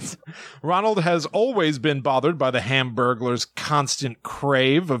McDonald. Ronald has always been bothered by the Hamburglar's constant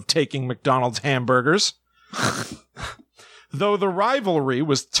crave of taking McDonald's hamburgers. Though the rivalry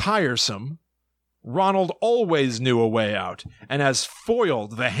was tiresome, Ronald always knew a way out and has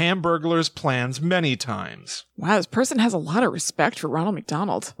foiled the Hamburglar's plans many times. Wow, this person has a lot of respect for Ronald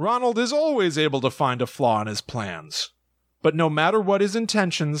McDonald. Ronald is always able to find a flaw in his plans. But no matter what his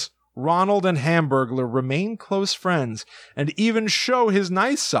intentions, Ronald and Hamburglar remain close friends and even show his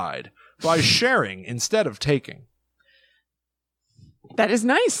nice side by sharing instead of taking. That is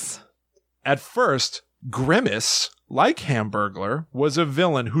nice. At first, Grimace, like Hamburglar, was a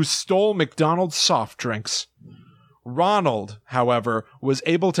villain who stole McDonald's soft drinks. Ronald, however, was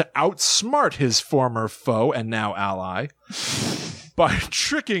able to outsmart his former foe and now ally by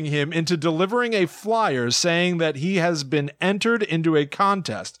tricking him into delivering a flyer saying that he has been entered into a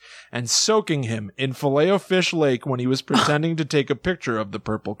contest and soaking him in Filet-O-Fish Lake when he was pretending to take a picture of the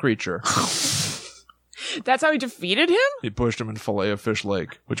purple creature. That's how he defeated him? He pushed him in Filet-O-Fish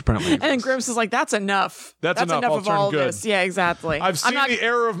Lake, which apparently And then Grimace is like, that's enough. That's enough. I'll of turn all good. this. Yeah, exactly. I've seen the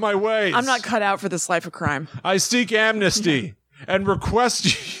error of my ways. I'm not cut out for this life of crime. I seek amnesty and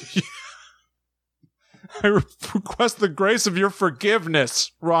request I request the grace of your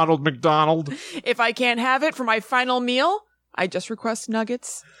forgiveness, Ronald McDonald. If I can't have it for my final meal, I just request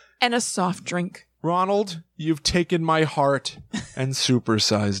nuggets and a soft drink. Ronald, you've taken my heart and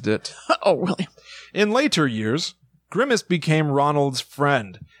supersized it. Oh, William. In later years, Grimace became Ronald's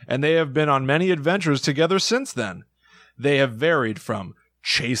friend, and they have been on many adventures together since then. They have varied from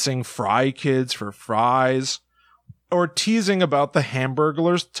chasing fry kids for fries, or teasing about the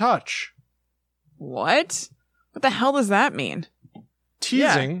Hamburglar's touch. What? What the hell does that mean?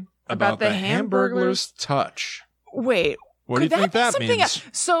 Teasing About the Hamburglar's touch. Wait. What do you think that means?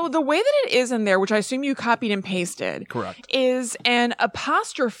 So the way that it is in there, which I assume you copied and pasted, Correct, is an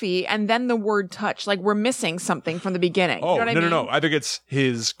apostrophe and then the word touch. Like we're missing something from the beginning. Oh, you know what I mean? no. I think it's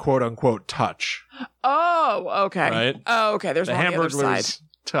his quote unquote touch. Oh, okay. Right? Oh, okay. There's The one on the other side. Hamburglar's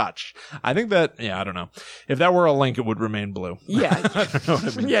touch. I think that, I don't know. If that were a link, it would remain blue. Yeah. I don't know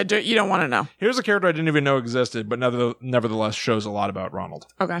what I mean. Yeah, you don't want to know. Here's a character I didn't even know existed, but nevertheless shows a lot about Ronald.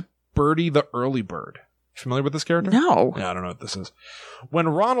 Okay. Birdie the Early Bird. Familiar with this character? No. Yeah, I don't know what this is. When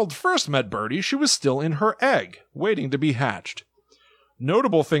Ronald first met Birdie, she was still in her egg, waiting to be hatched.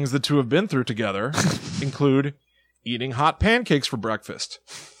 Notable things the two have been through together include eating hot pancakes for breakfast,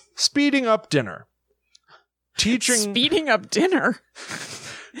 speeding up dinner, Speeding up dinner?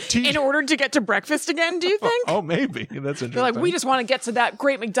 In order to get to breakfast again, do you think? Oh, maybe. That's interesting. They're like, we just want to get to that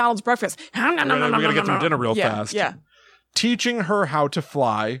great McDonald's breakfast. We gotta get through dinner real fast. Yeah. Teaching her how to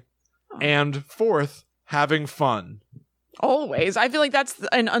fly, and fourth, having fun. Always. I feel like that's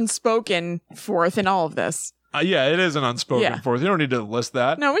an unspoken fourth in all of this. Yeah, it is an unspoken fourth. You don't need to list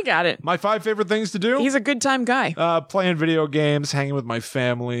that. No, we got it. My 5 favorite things to do? He's a good time guy. Playing video games, hanging with my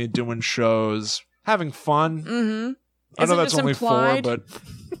family, doing shows, having fun. Mm-hmm. I know that's only 4, but...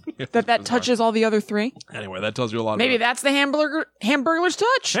 that touches all the other 3. Anyway, that tells you a lot. Maybe that's the Hamburglar's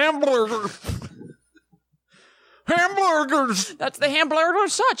touch. Hamburgers. That's the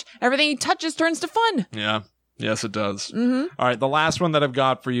Hamburglar's touch. Everything he touches turns to fun. Yeah. Yes, it does. Mm-hmm. All right, the last one that I've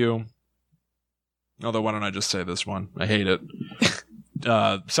got for you. Although, why don't I just say this one? I hate it.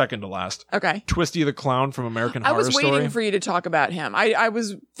 Second to last. Okay. Twisty the Clown from American Horror Story. I was waiting for you to talk about him. I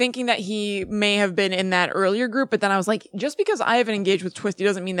was thinking that he may have been in that earlier group, but then I was like, just because I haven't engaged with Twisty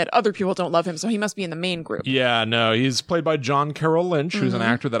doesn't mean that other people don't love him, so he must be in the main group. Yeah, no, he's played by John Carroll Lynch, who's an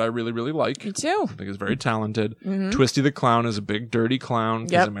actor that I really, really like. Me too. I think he's very talented. Twisty the Clown is a big, dirty clown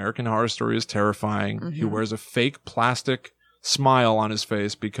because American Horror Story is terrifying. He wears a fake plastic smile on his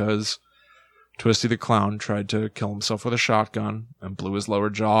face because Twisty the Clown tried to kill himself with a shotgun and blew his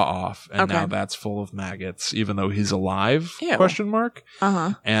lower jaw off, and now that's full of maggots, even though he's alive, Ew. question mark.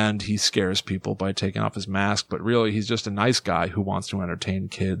 Uh-huh. And he scares people by taking off his mask, but really he's just a nice guy who wants to entertain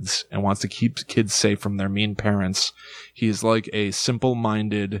kids and wants to keep kids safe from their mean parents. He's like a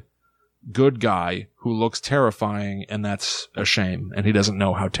simple-minded, good guy who looks terrifying, and that's a shame, and he doesn't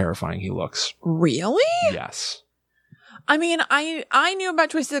know how terrifying he looks. Really? Yes. I mean, I knew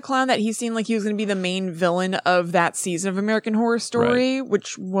about Twisty the Clown that he seemed like he was going to be the main villain of that season of American Horror Story,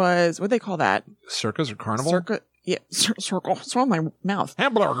 which was, what do they call that? Circus or carnival? Circle. It's on my mouth.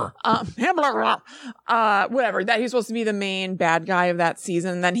 Hamburger. Hamburger. Whatever. That he was supposed to be the main bad guy of that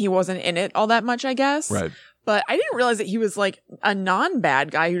season, and then he wasn't in it all that much, I guess. Right. But I didn't realize that he was like a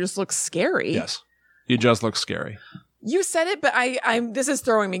non-bad guy who just looks scary. Yes. He just looks scary. You said it, but this is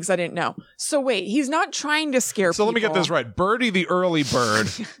throwing me because I didn't know. So wait, he's not trying to scare people. So let me get this right. Birdie the Early Bird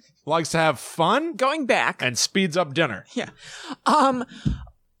likes to have fun. Going back. And speeds up dinner. Yeah.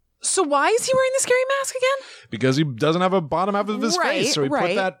 So why is he wearing the scary mask again? Because he doesn't have a bottom half of his face, so he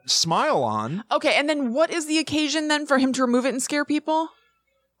put that smile on. Okay, and then what is the occasion then for him to remove it and scare people?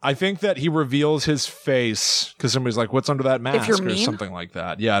 I think that he reveals his face because somebody's like, what's under that mask? If you're mean? Or something like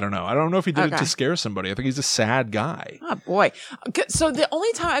that. Yeah, I don't know. I don't know if he did it to scare somebody. I think he's a sad guy. Oh, boy. So the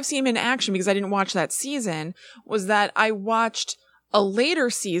only time I've seen him in action, because I didn't watch that season, was that I watched a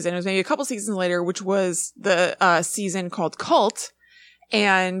later season. It was maybe a couple seasons later, which was the season called Cult.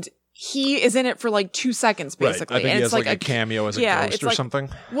 And he is in it for like 2 seconds, basically. Right. I think and he it's has like a cameo as a ghost or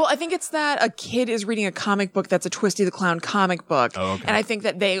something. Well, I think it's that a kid is reading a comic book that's a Twisty the Clown comic book. Oh, okay. And I think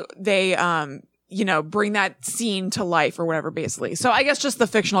that they bring that scene to life or whatever, basically. So I guess just the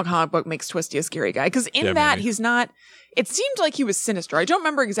fictional comic book makes Twisty a scary guy. Because in he's not... It seemed like he was sinister. I don't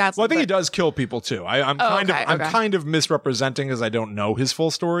remember exactly. Well, I think he does kill people too. I'm kind of misrepresenting because I don't know his full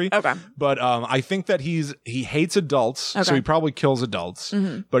story. Okay. But I think that he hates adults, so he probably kills adults.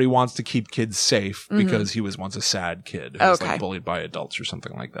 Mm-hmm. But he wants to keep kids safe because he was once a sad kid who was like bullied by adults or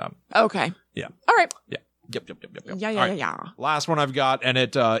something like that. Okay. Yeah. All right. Yeah. Yep. Yeah. Last one I've got, and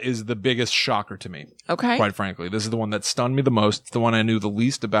it is the biggest shocker to me. Okay. Quite frankly, this is the one that stunned me the most. It's the one I knew the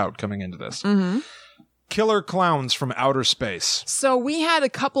least about coming into this. Mm-hmm. Killer clowns from outer space. So we had a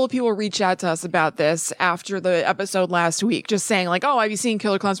couple of people reach out to us about this after the episode last week, just saying like, oh, have you seen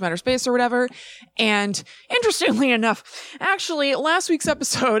Killer Clowns from Outer Space or whatever? And interestingly enough, actually last week's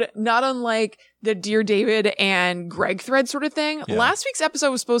episode, not unlike the Dear David and Greg thread sort of thing, last week's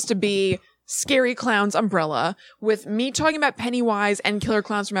episode was supposed to be Scary Clowns umbrella, with me talking about Pennywise and Killer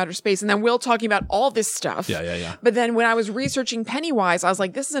Clowns from Outer Space, and then Will talking about all this stuff. Yeah. But then when I was researching Pennywise, I was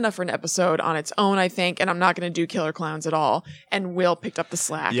like, this is enough for an episode on its own, I think, and I'm not going to do Killer Clowns at all. And Will picked up the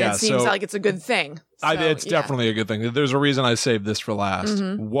slack. Yeah, and it seems like it's a good thing. It's definitely a good thing. There's a reason I saved this for last.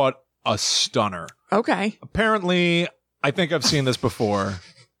 What a stunner. Okay. Apparently, I think I've seen this before,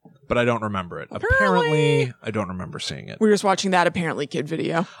 but I don't remember it. Apparently, I don't remember seeing it. We were just watching that Apparently Kid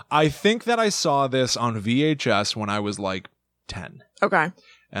video. I think that I saw this on VHS when I was like 10. Okay.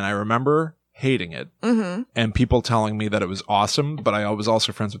 And I remember hating it and people telling me that it was awesome, but I was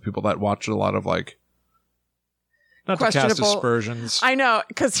also friends with people that watched a lot of like, not to cast aspersions. I know,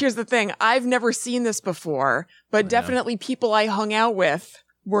 because here's the thing. I've never seen this before, but definitely people I hung out with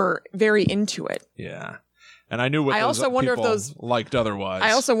were very into it. Yeah. And I knew what I those also wonder people if those liked otherwise.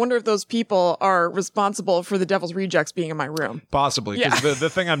 I also wonder if those people are responsible for the Devil's Rejects being in my room. Possibly, because the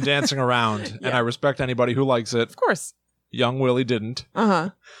thing I'm dancing around, and I respect anybody who likes it. Of course. Young Willie didn't.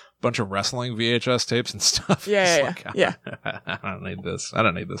 Bunch of wrestling VHS tapes and stuff. Yeah. I don't need this.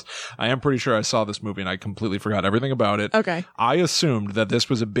 I am pretty sure I saw this movie and I completely forgot everything about it. Okay. I assumed that this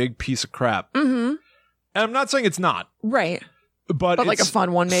was a big piece of crap. And I'm not saying it's not. Right. But like a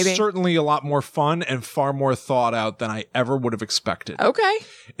fun one, maybe. Certainly a lot more fun and far more thought out than I ever would have expected. Okay.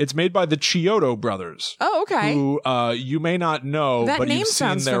 It's made by the Chiodo brothers. Oh, okay. Who you may not know, that but name you've seen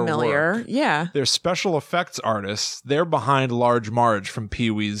sounds their familiar. work. Yeah. They're special effects artists. They're behind Large Marge from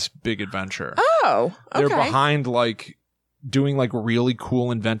Pee-wee's Big Adventure. Oh, okay. They're behind like doing like really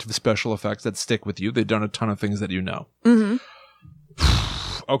cool inventive special effects that stick with you. They've done a ton of things that you know.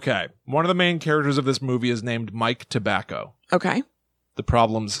 Okay. One of the main characters of this movie is named Mike Tobacco. Okay. The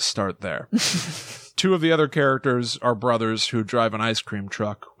problems start there. Two of the other characters are brothers who drive an ice cream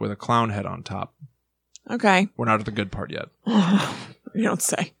truck with a clown head on top. Okay. We're not at the good part yet. You don't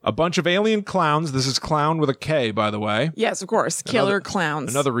say. A bunch of alien clowns. This is clown with a K, by the way. Yes, of course. Killer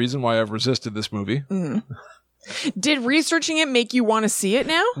Clowns. Another reason why I've resisted this movie. Did researching it make you want to see it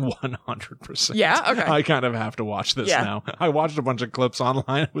now? 100%. Yeah? Okay. I kind of have to watch this now. I watched a bunch of clips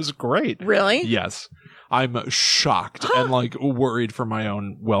online. It was great. Really? Yes. I'm shocked and like worried for my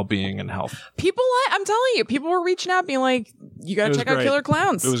own well-being and health. I'm telling you, people were reaching out being like, you got to check out Killer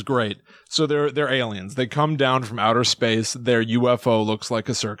Clowns. It was great. So they're aliens. They come down from outer space. Their UFO looks like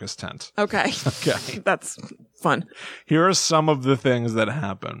a circus tent. Okay. That's fun. Here are some of the things that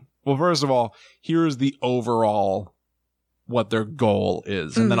happen. Well, first of all, here's the overall what their goal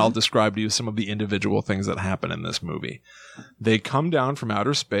is. And then I'll describe to you some of the individual things that happen in this movie. They come down from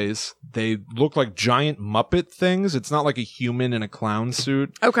outer space. They look like giant Muppet things. It's not like a human in a clown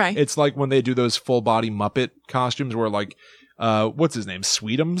suit. Okay. It's like when they do those full body Muppet costumes where like, what's his name?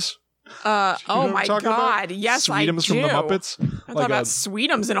 Sweetums? Oh my God. About? Yes, Sweetums I do. from the Muppets. I thought about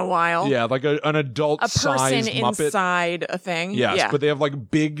Sweetums in a while. Yeah, like an adult-sized person Muppet. Inside a thing. Yes, but they have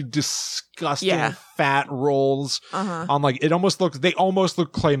like big, disgusting, fat rolls. On like they almost look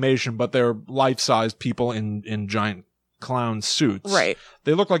claymation, but they're life-sized people in giant clown suits. Right.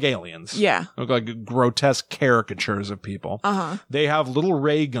 They look like aliens. Yeah. Look like grotesque caricatures of people. They have little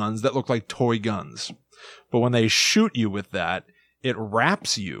ray guns that look like toy guns, but when they shoot you with that, it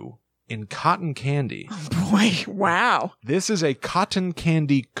wraps you in cotton candy. Oh boy, wow. This is a cotton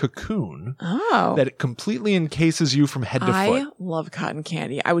candy cocoon that it completely encases you from head to foot. I love cotton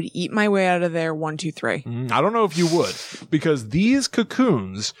candy. I would eat my way out of there 1, 2, 3. I don't know if you would, because these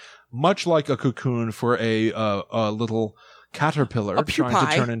cocoons, much like a cocoon for a little caterpillar trying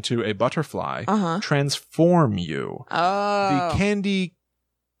to turn into a butterfly, transform you. The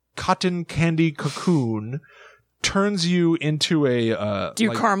cotton candy cocoon turns you into a do you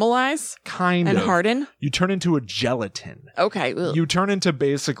caramelize kind and of harden? You turn into a gelatin. Okay. Ugh. You turn into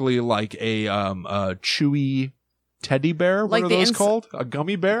basically like a chewy teddy bear. What like are those called? A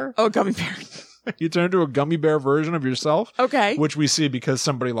gummy bear? Oh, a gummy bear. You turn into a gummy bear version of yourself. Okay. Which we see because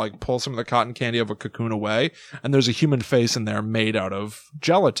somebody like pulls some of the cotton candy of a cocoon away, and there's a human face in there made out of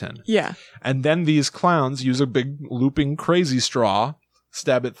gelatin. Yeah. And then these clowns use a big looping crazy straw,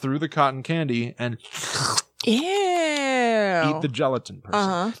 stab it through the cotton candy, and ew. Eat the gelatin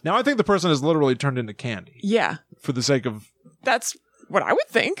person. Now I think the person is literally turned into candy. Yeah. For the sake of... That's what I would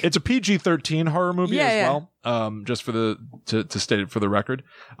think. It's a PG-13 horror movie as well. Just for to state it for the record.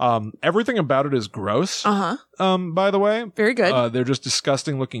 Everything about it is gross. By the way. Very good. They're just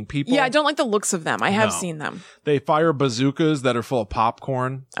disgusting looking people. Yeah, I don't like the looks of them. I have seen them. They fire bazookas that are full of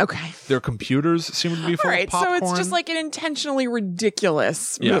popcorn. Okay. Their computers seem to be full of popcorn. So it's just like an intentionally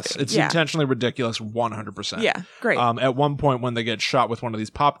ridiculous movie. Yes, it's intentionally ridiculous 100%. Yeah, great. At one point when they get shot with one of these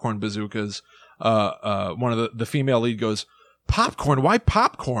popcorn bazookas, one of the female lead goes, popcorn. Why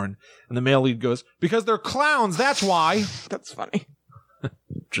popcorn? And the male lead goes, because they're clowns. That's why. That's funny.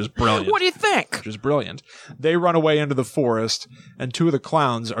 Just brilliant. What do you think? Just brilliant. They run away into the forest, and two of the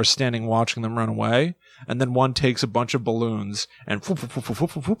clowns are standing watching them run away. And then one takes a bunch of balloons and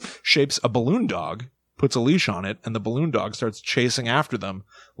shapes a balloon dog, puts a leash on it, and the balloon dog starts chasing after them,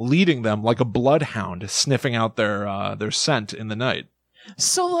 leading them like a bloodhound, sniffing out their scent in the night.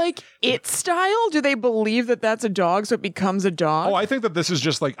 So, like, It style? Do they believe that that's a dog, so it becomes a dog? Oh, I think that this is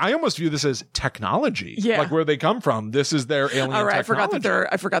just like, I almost view this as technology. Yeah. Like where they come from. This is their alien All right, technology.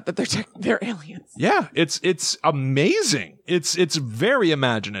 I forgot that they're aliens. Yeah, it's amazing. It's very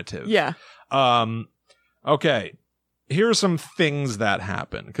imaginative. Yeah. Okay. Here are some things that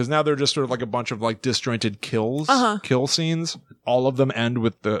happen, because now they're just sort of like a bunch of like disjointed kill scenes. All of them end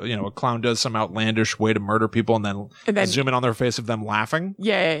with a clown does some outlandish way to murder people and then zoom in on their face of them laughing.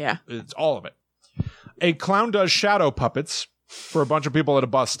 Yeah. It's all of it. A clown does shadow puppets for a bunch of people at a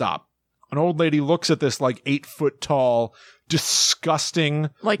bus stop. An old lady looks at this like 8 foot tall, disgusting,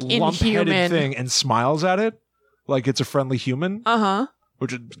 like lump-headed inhuman thing and smiles at it like it's a friendly human.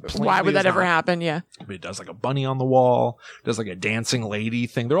 Which why would that ever happen? Yeah. He does like a bunny on the wall, does like a dancing lady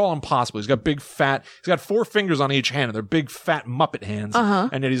thing. They're all impossible. He's got 4 fingers on each hand, and they're big fat Muppet hands.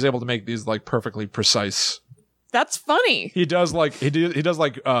 And yet he's able to make these like perfectly precise. That's funny. He does like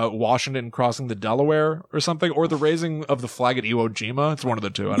Washington crossing the Delaware or something, or the raising of the flag at Iwo Jima. It's one of the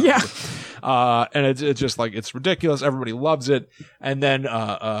two. I don't know. And it's just like, it's ridiculous. Everybody loves it. And then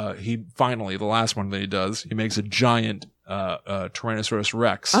he finally, the last one that he does, he makes a giant Tyrannosaurus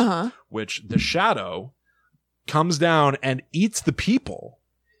Rex, which the shadow comes down and eats the people,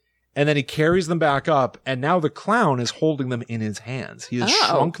 and then he carries them back up, and now the clown is holding them in his hands. He has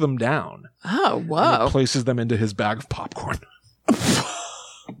shrunk them down. Oh, whoa. And he places them into his bag of popcorn.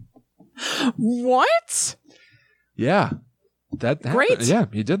 What? Yeah. That Great. happened. Yeah,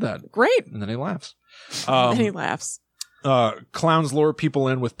 he did that. Great. And then he laughs. And he laughs. Clowns lure people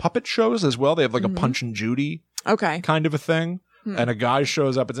in with puppet shows as well. They have like a Punch and Judy kind of a thing. And a guy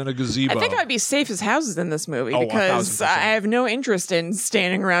shows up. It's in a gazebo. I think I'd be safe as houses in this movie, Oh, because 1000%. I have no interest in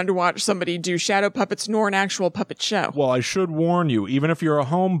standing around to watch somebody do shadow puppets nor an actual puppet show. Well, I should warn you, even if you're a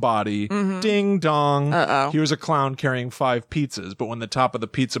homebody, ding dong, here's a clown carrying 5 pizzas, but when the top of the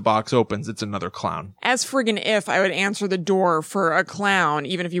pizza box opens, it's another clown. As friggin' if I would answer the door for a clown,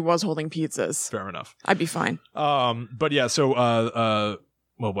 even if he was holding pizzas. Fair enough. I'd be fine. But yeah, so,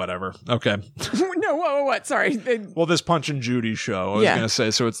 well, whatever. Okay. No, what? Sorry. Well, this Punch and Judy show, I was going to say,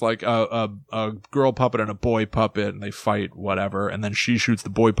 so it's like a girl puppet and a boy puppet, and they fight, whatever, and then she shoots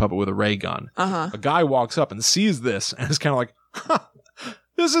the boy puppet with a ray gun. A guy walks up and sees this, and is kind of like,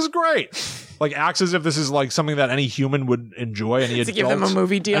 this is great. Like, acts as if this is like something that any human would enjoy. Any to give them a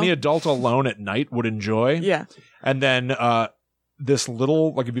movie deal. Any adult alone at night would enjoy. Yeah. And then this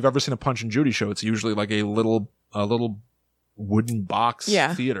little, like, if you've ever seen a Punch and Judy show, it's usually like a little wooden box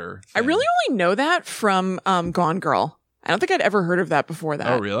theater thing. I really only know that from Gone Girl. I don't think I'd ever heard of that before that.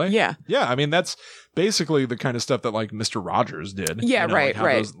 Oh, really? Yeah. Yeah, I mean, that's basically the kind of stuff that, like, Mr. Rogers did. Yeah, right.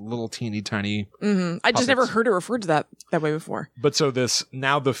 Those little teeny tiny I just never heard it referred to that way before. But so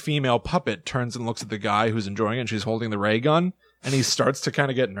now the female puppet turns and looks at the guy who's enjoying it, and she's holding the ray gun, and he starts to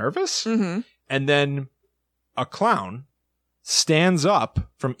kind of get nervous. And then a clown stands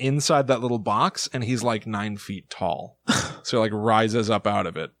up from inside that little box, and he's like 9 feet tall. So like rises up out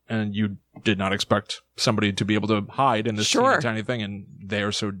of it, and you did not expect somebody to be able to hide in this teeny tiny thing, and they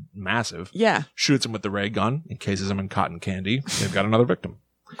are so massive. Yeah. Shoots him with the ray gun, encases him in cotton candy. They've got another victim.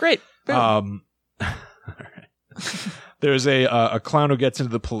 Great. All right. There's a clown who gets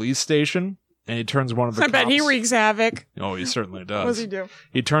into the police station, and he turns one of the cops. I bet he wreaks havoc. Oh, he certainly does. What does he do?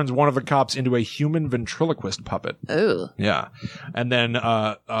 He turns one of the cops into a human ventriloquist puppet. Oh. Yeah. And then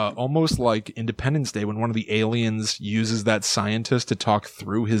almost like Independence Day, when one of the aliens uses that scientist to talk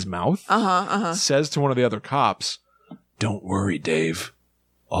through his mouth, says to one of the other cops, "Don't worry, Dave.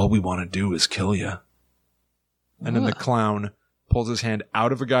 All we want to do is kill you." And then the clown pulls his hand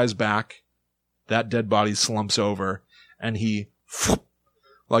out of a guy's back. That dead body slumps over, and he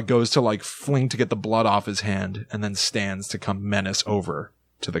like goes to like fling to get the blood off his hand, and then stands to come menace over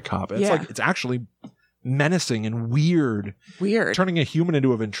to the cop. It's like, it's actually menacing and weird. Turning a human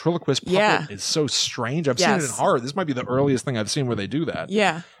into a ventriloquist puppet is so strange. I've seen it in horror. This might be the earliest thing I've seen where they do that.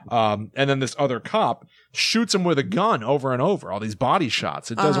 Yeah. And then this other cop shoots him with a gun over and over. All these body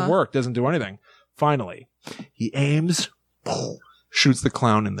shots. It doesn't work. Doesn't do anything. Finally, he aims, shoots the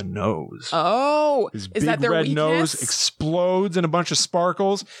clown in the nose. Oh, his is big that their red weakness? nose explodes in a bunch of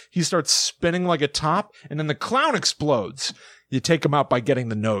sparkles. He starts spinning like a top, and then the clown explodes. You take him out by getting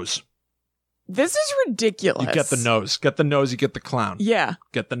the nose. This is ridiculous. You get the nose. Get the nose, you get the clown. Yeah.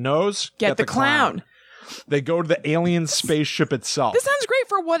 Get the nose, Get the clown. They go to the alien spaceship itself. This sounds great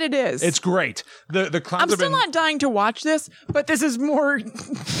for what it is. It's great. The clowns I'm have still been... not dying to watch this, but this is more...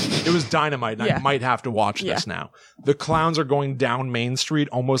 It was dynamite, and Yeah. I might have to watch this now. The clowns are going down Main Street,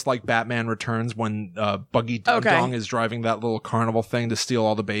 almost like Batman Returns when Buggy Ding Dong is driving that little carnival thing to steal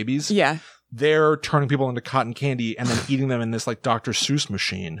all the babies. Yeah. They're turning people into cotton candy and then eating them in this like Dr. Seuss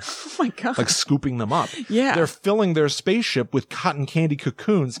machine, Oh my God. like scooping them up. Yeah. They're filling their spaceship with cotton candy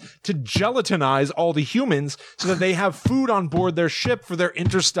cocoons to gelatinize all the humans so that they have food on board their ship for their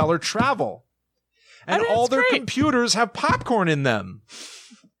interstellar travel. And all their great. computers have popcorn in them.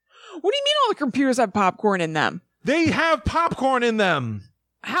 What do you mean all the computers have popcorn in them? They have popcorn in them.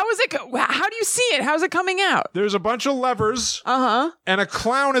 How is it? How do you see it? How's it coming out? There's a bunch of levers, Uh-huh. and a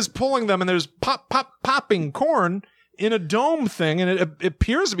clown is pulling them, and there's popping corn in a dome thing, and it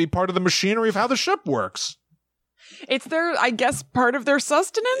appears to be part of the machinery of how the ship works. It's their, I guess, part of their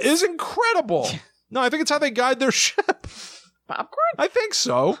sustenance? It is incredible. No, I think it's how they guide their ship. Popcorn? I think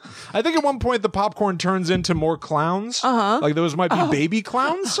so. I think at one point the popcorn turns into more clowns. Uh-huh. Like those might be baby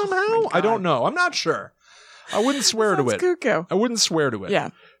clowns somehow. I don't know. I'm not sure. I wouldn't swear to it. Cuckoo. I wouldn't swear to it. Yeah.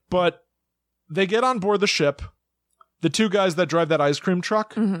 But they get on board the ship. The two guys that drive that ice cream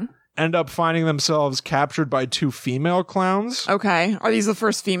truck end up finding themselves captured by two female clowns. Okay. Are these the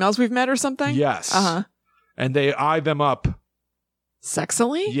first females we've met or something? Yes. Uh-huh. And they eye them up.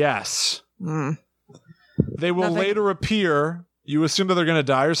 Sexily? Yes. Mm. They will Nothing. later appear. You assume that they're going to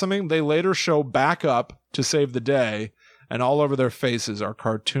die or something. They later show back up to save the day. And all over their faces are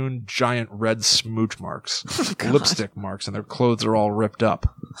cartoon giant red smooch marks, lipstick marks, and their clothes are all ripped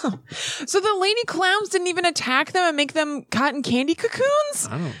up. So the lady clowns didn't even attack them and make them cotton candy cocoons?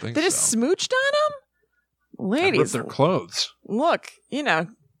 I don't think They so. just smooched on them? And ripped Ladies, their clothes. look,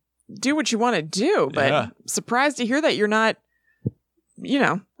 do what you want to do, but Yeah. surprised to hear that you're not,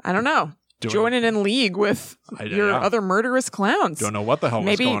 I don't know, joining in league with your other murderous clowns. Don't know what the hell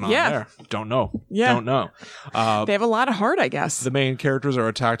Maybe, was going on there. Don't know. Yeah. Don't know. They have a lot of heart, I guess. The main characters are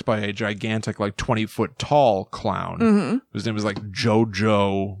attacked by a gigantic, like 20-foot tall clown whose name is like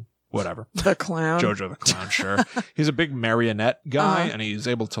Jojo, whatever. The clown. Jojo the clown, sure. He's a big marionette guy, and he's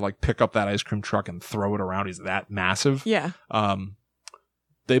able to like pick up that ice cream truck and throw it around. He's that massive. Yeah.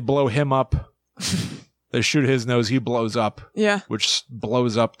 They blow him up. They shoot his nose. He blows up, Yeah. which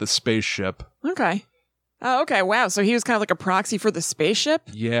blows up the spaceship. Okay. Oh, okay. Wow. So he was kind of like a proxy for the spaceship?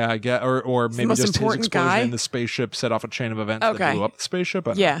 Yeah, I get, or maybe most just his important explosion guy? in the spaceship set off a chain of events Okay. that blew up the spaceship.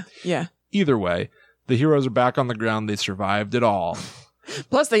 I don't know. Yeah. Yeah. Either way, the heroes are back on the ground. They survived it all.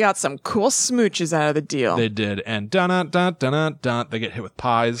 Plus, they got some cool smooches out of the deal. They did, and dun-dun-dun-dun-dun, they get hit with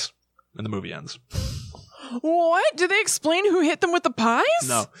pies, and the movie ends. What? Did they explain who hit them with the pies?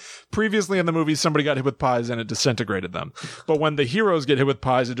 No. Previously in the movie, somebody got hit with pies and it disintegrated them. But when the heroes get hit with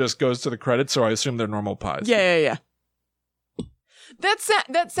pies, it just goes to the credits, so I assume they're normal pies. Yeah.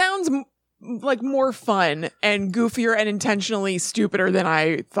 That sounds like more fun and goofier and intentionally stupider than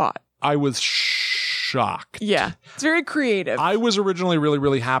I thought. I was shocked. Yeah. It's very creative. I was originally really,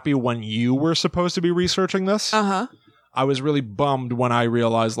 really happy when you were supposed to be researching this. Uh-huh. I was really bummed when I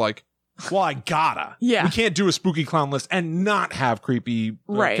realized, like, well, I gotta. Yeah. We can't do a spooky clown list and not have creepy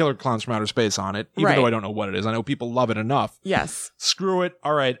Right. killer clowns from outer space on it, even Right. though I don't know what it is. I know people love it enough. Yes. Screw it.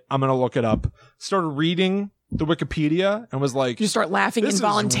 All right, I'm going to look it up. Started reading the Wikipedia and was like, You start laughing This is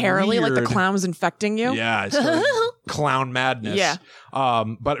involuntarily like the weird. clown was infecting you? yeah, I started clown madness. Yeah.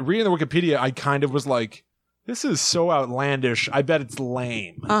 But reading the Wikipedia, I kind of was like, this is so outlandish. I bet it's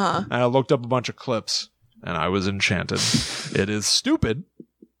lame. Uh-huh. And I looked up a bunch of clips and I was enchanted. It is stupid,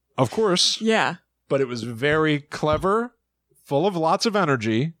 of course, Yeah. but it was very clever, full of lots of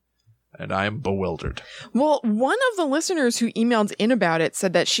energy, and I am bewildered. Well, one of the listeners who emailed in about it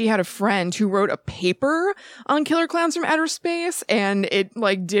said that she had a friend who wrote a paper on killer clowns from outer space, and it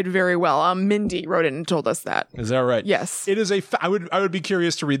did very well. Mindy wrote it and told us that. Is that right? Yes. It is I would be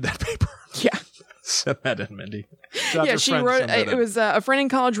curious to read that paper. Yeah. Send that in, Mindy. That's Yeah, her she friend, wrote, send that it in. was a friend in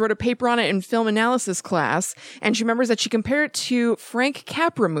college wrote a paper on it in film analysis class, and she remembers that she compared it to Frank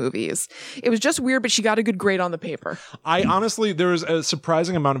Capra movies. It was just weird, but she got a good grade on the paper. I honestly, there's a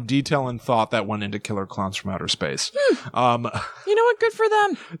surprising amount of detail and thought that went into Killer Clowns from Outer Space. You know what? Good for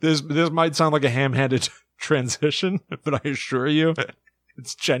them. This might sound like a ham-handed transition, but I assure you,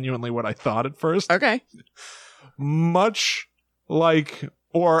 it's genuinely what I thought at first. Okay. Much like,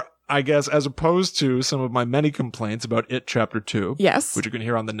 or I guess as opposed to some of my many complaints about It Chapter 2. Yes. Which you can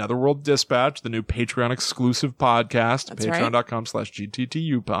hear on the Netherworld Dispatch, the new Patreon exclusive podcast, That's right.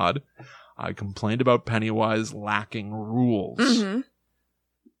 patreon.com/GTTUpod. I complained about Pennywise lacking rules. Mm-hmm.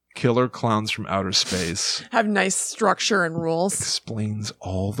 Killer Clowns from Outer Space Have nice structure and rules. explains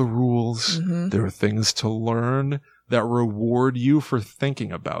all the rules. There are things to learn that reward you for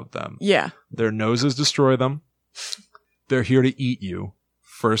thinking about them. Yeah. Their noses destroy them. They're here to eat you.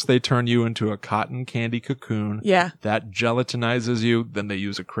 First, they turn you into a cotton candy cocoon. Yeah. That gelatinizes you. Then they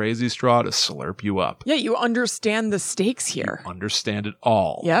use a crazy straw to slurp you up. Yeah, you understand the stakes here. Understand it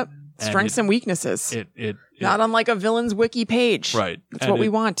all. Yep. And Strengths and weaknesses. It Not on like a villain's wiki page. right. That's And what we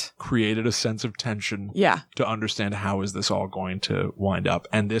it want. created a sense of tension Yeah. to understand how is this all going to wind up.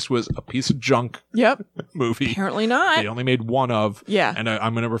 And this was a piece of junk Yep. movie. Apparently not. They only made one of. Yeah. And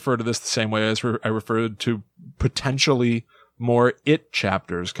I'm going to refer to this the same way as I referred to potentially more It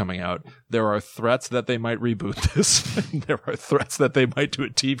chapters coming out. There are threats that they might reboot this. There are threats that they might do a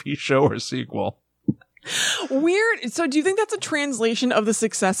TV show or sequel. Weird. So do you think that's a translation of the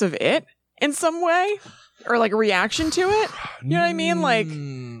success of It in some way? Or like a reaction to it? You know what I mean? Like,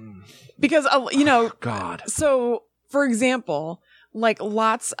 because, God. so for example, like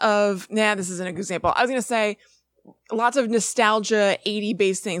lots of, this isn't a good example. I was going to say, lots of nostalgia 80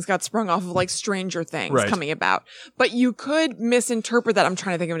 based things got sprung off of like Stranger Things Right. coming about, but you could misinterpret that. I'm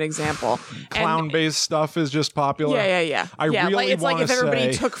trying to think of an example. Clown based stuff is just popular. Yeah. I yeah, really like, it's like wanna if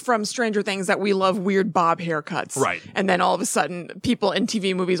everybody say- took from Stranger Things that we love weird bob haircuts. Right. And then all of a sudden people in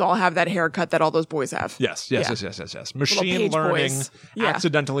TV movies all have that haircut that all those boys have. Yes. Machine page learning, boys. Yeah.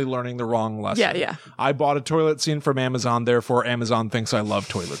 accidentally learning the wrong lesson. Yeah. I bought a toilet scene from Amazon, therefore Amazon thinks I love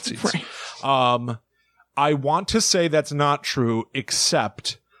toilet seats. Right. I want to say that's not true,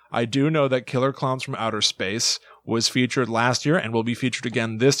 except I do know that Killer Clowns from Outer Space was featured last year and will be featured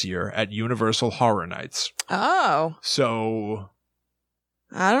again this year at Universal Horror Nights. Oh, So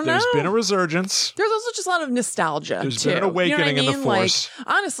I don't know. there's been a resurgence. There's also just a lot of nostalgia. There's too. been an awakening you know what I in the mean? Force. Like,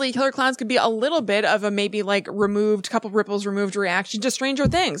 honestly, Killer Clowns could be a little bit of a maybe like couple ripples removed reaction to Stranger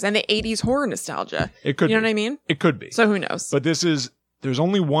Things and the 80s horror nostalgia. It could You know be. what I mean? It could be. So who knows? But there's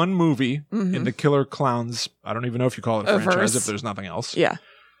only one movie in the Killer Clowns. I don't even know if you call it a franchise verse. if there's nothing else. Yeah.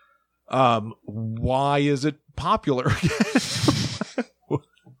 Why is it popular?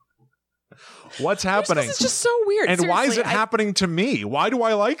 What's happening? This is just so weird. And why is it Seriously, happening to me? Why do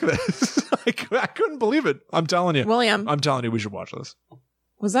I like this? I couldn't believe it. I'm telling you. William, I'm telling you, we should watch this.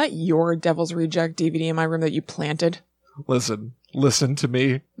 was that your Devil's Reject DVD in my room that you planted? Listen to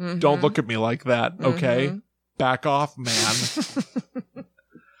me. Don't look at me like that, okay? Back off, man.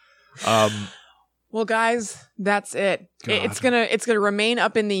 Well, guys, that's it. God. It's gonna remain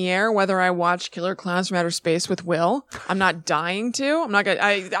up in the air whether I watch Killer Clowns from Outer Space with Will. I'm not dying to. I'm not gonna.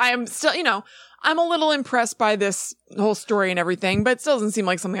 I am still. I'm a little impressed by this whole story and everything, but it still doesn't seem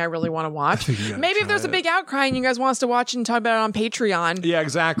like something I really want to watch. think you gotta Maybe if there's a try big outcry and you guys want us to watch and talk about it on Patreon, Yeah,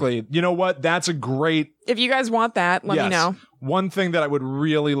 exactly. You know what? That's a great. if you guys want that, let me know. One thing that I would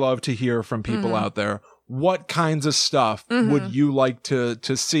really love to hear from people out there: what kinds of stuff would you like to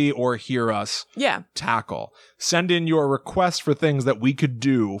see or hear us Yeah. tackle? Send in your requests for things that we could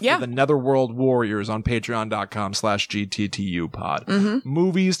do Yeah. for the Netherworld Warriors on patreon.com/GTTUpod.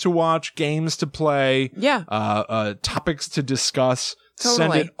 Movies to watch, games to play, Yeah. topics to discuss. Send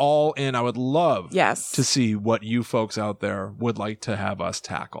Totally. it all in. I would love Yes. to see what you folks out there would like to have us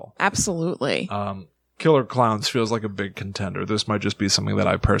tackle. Absolutely. Killer Clowns feels like a big contender. This might just be something that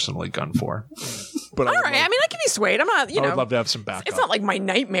I personally gun for. But All right. I mean, I can be swayed. I'm not, I would love to have some backup. it's not like my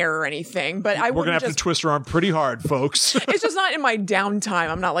nightmare or anything, but We're going to wouldn't have to twist her arm pretty hard, folks. it's just not in my downtime.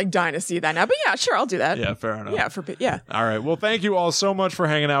 I'm not like dying to see that now. But yeah, sure, I'll do that. Yeah, fair enough. Yeah. All right. Well, thank you all so much for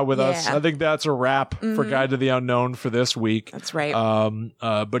hanging out with us. Yeah. I think that's a wrap for Guide to the Unknown for this week. That's right.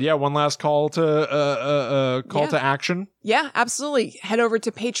 But yeah, one last call to to action. Yeah, absolutely. Head over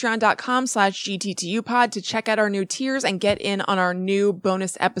to patreon.com/GTTUpod to check out our new tiers and get in on our new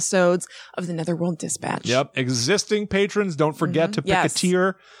bonus episodes of the Netherworld Dispatch. Yep. Existing patrons, don't forget to pick Yes. a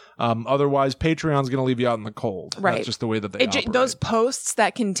tier. Otherwise, Patreon's going to leave you out in the cold. Right. That's just the way that they operate. Those posts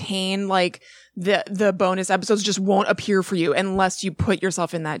that contain like the bonus episodes just won't appear for you unless you put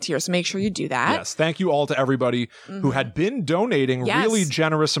yourself in that tier. So make sure you do that. Yes. Thank you all to everybody who had been donating Yes. really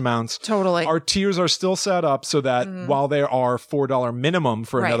generous amounts. Totally. Our tiers are still set up so that while there are $4 minimum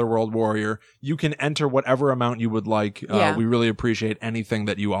for Right. another World Warrior, you can enter whatever amount you would like. Yeah. We really appreciate anything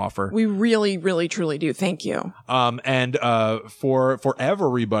that you offer. We really, really, truly do. Thank you. And for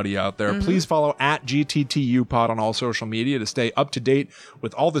everybody out there, please follow at GTTUpod on all social media to stay up to date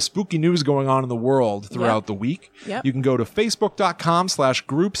with all the spooky news going on in the world throughout the week. Yep. You can go to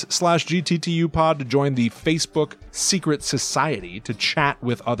facebook.com/groups/GTTUpod to join the Facebook Secret Society to chat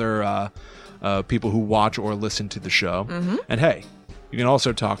with other people who watch or listen to the show. And hey, you can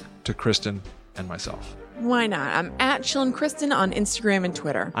also talk to Kristen and myself. Why not? I'm at Chillin' Kristen on Instagram and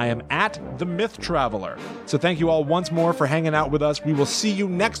Twitter. I am at The Myth Traveler. So thank you all once more for hanging out with us. We will see you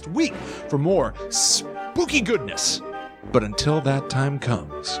next week for more spooky goodness. But until that time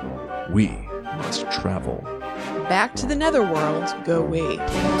comes, we must travel. Back to the netherworld go we.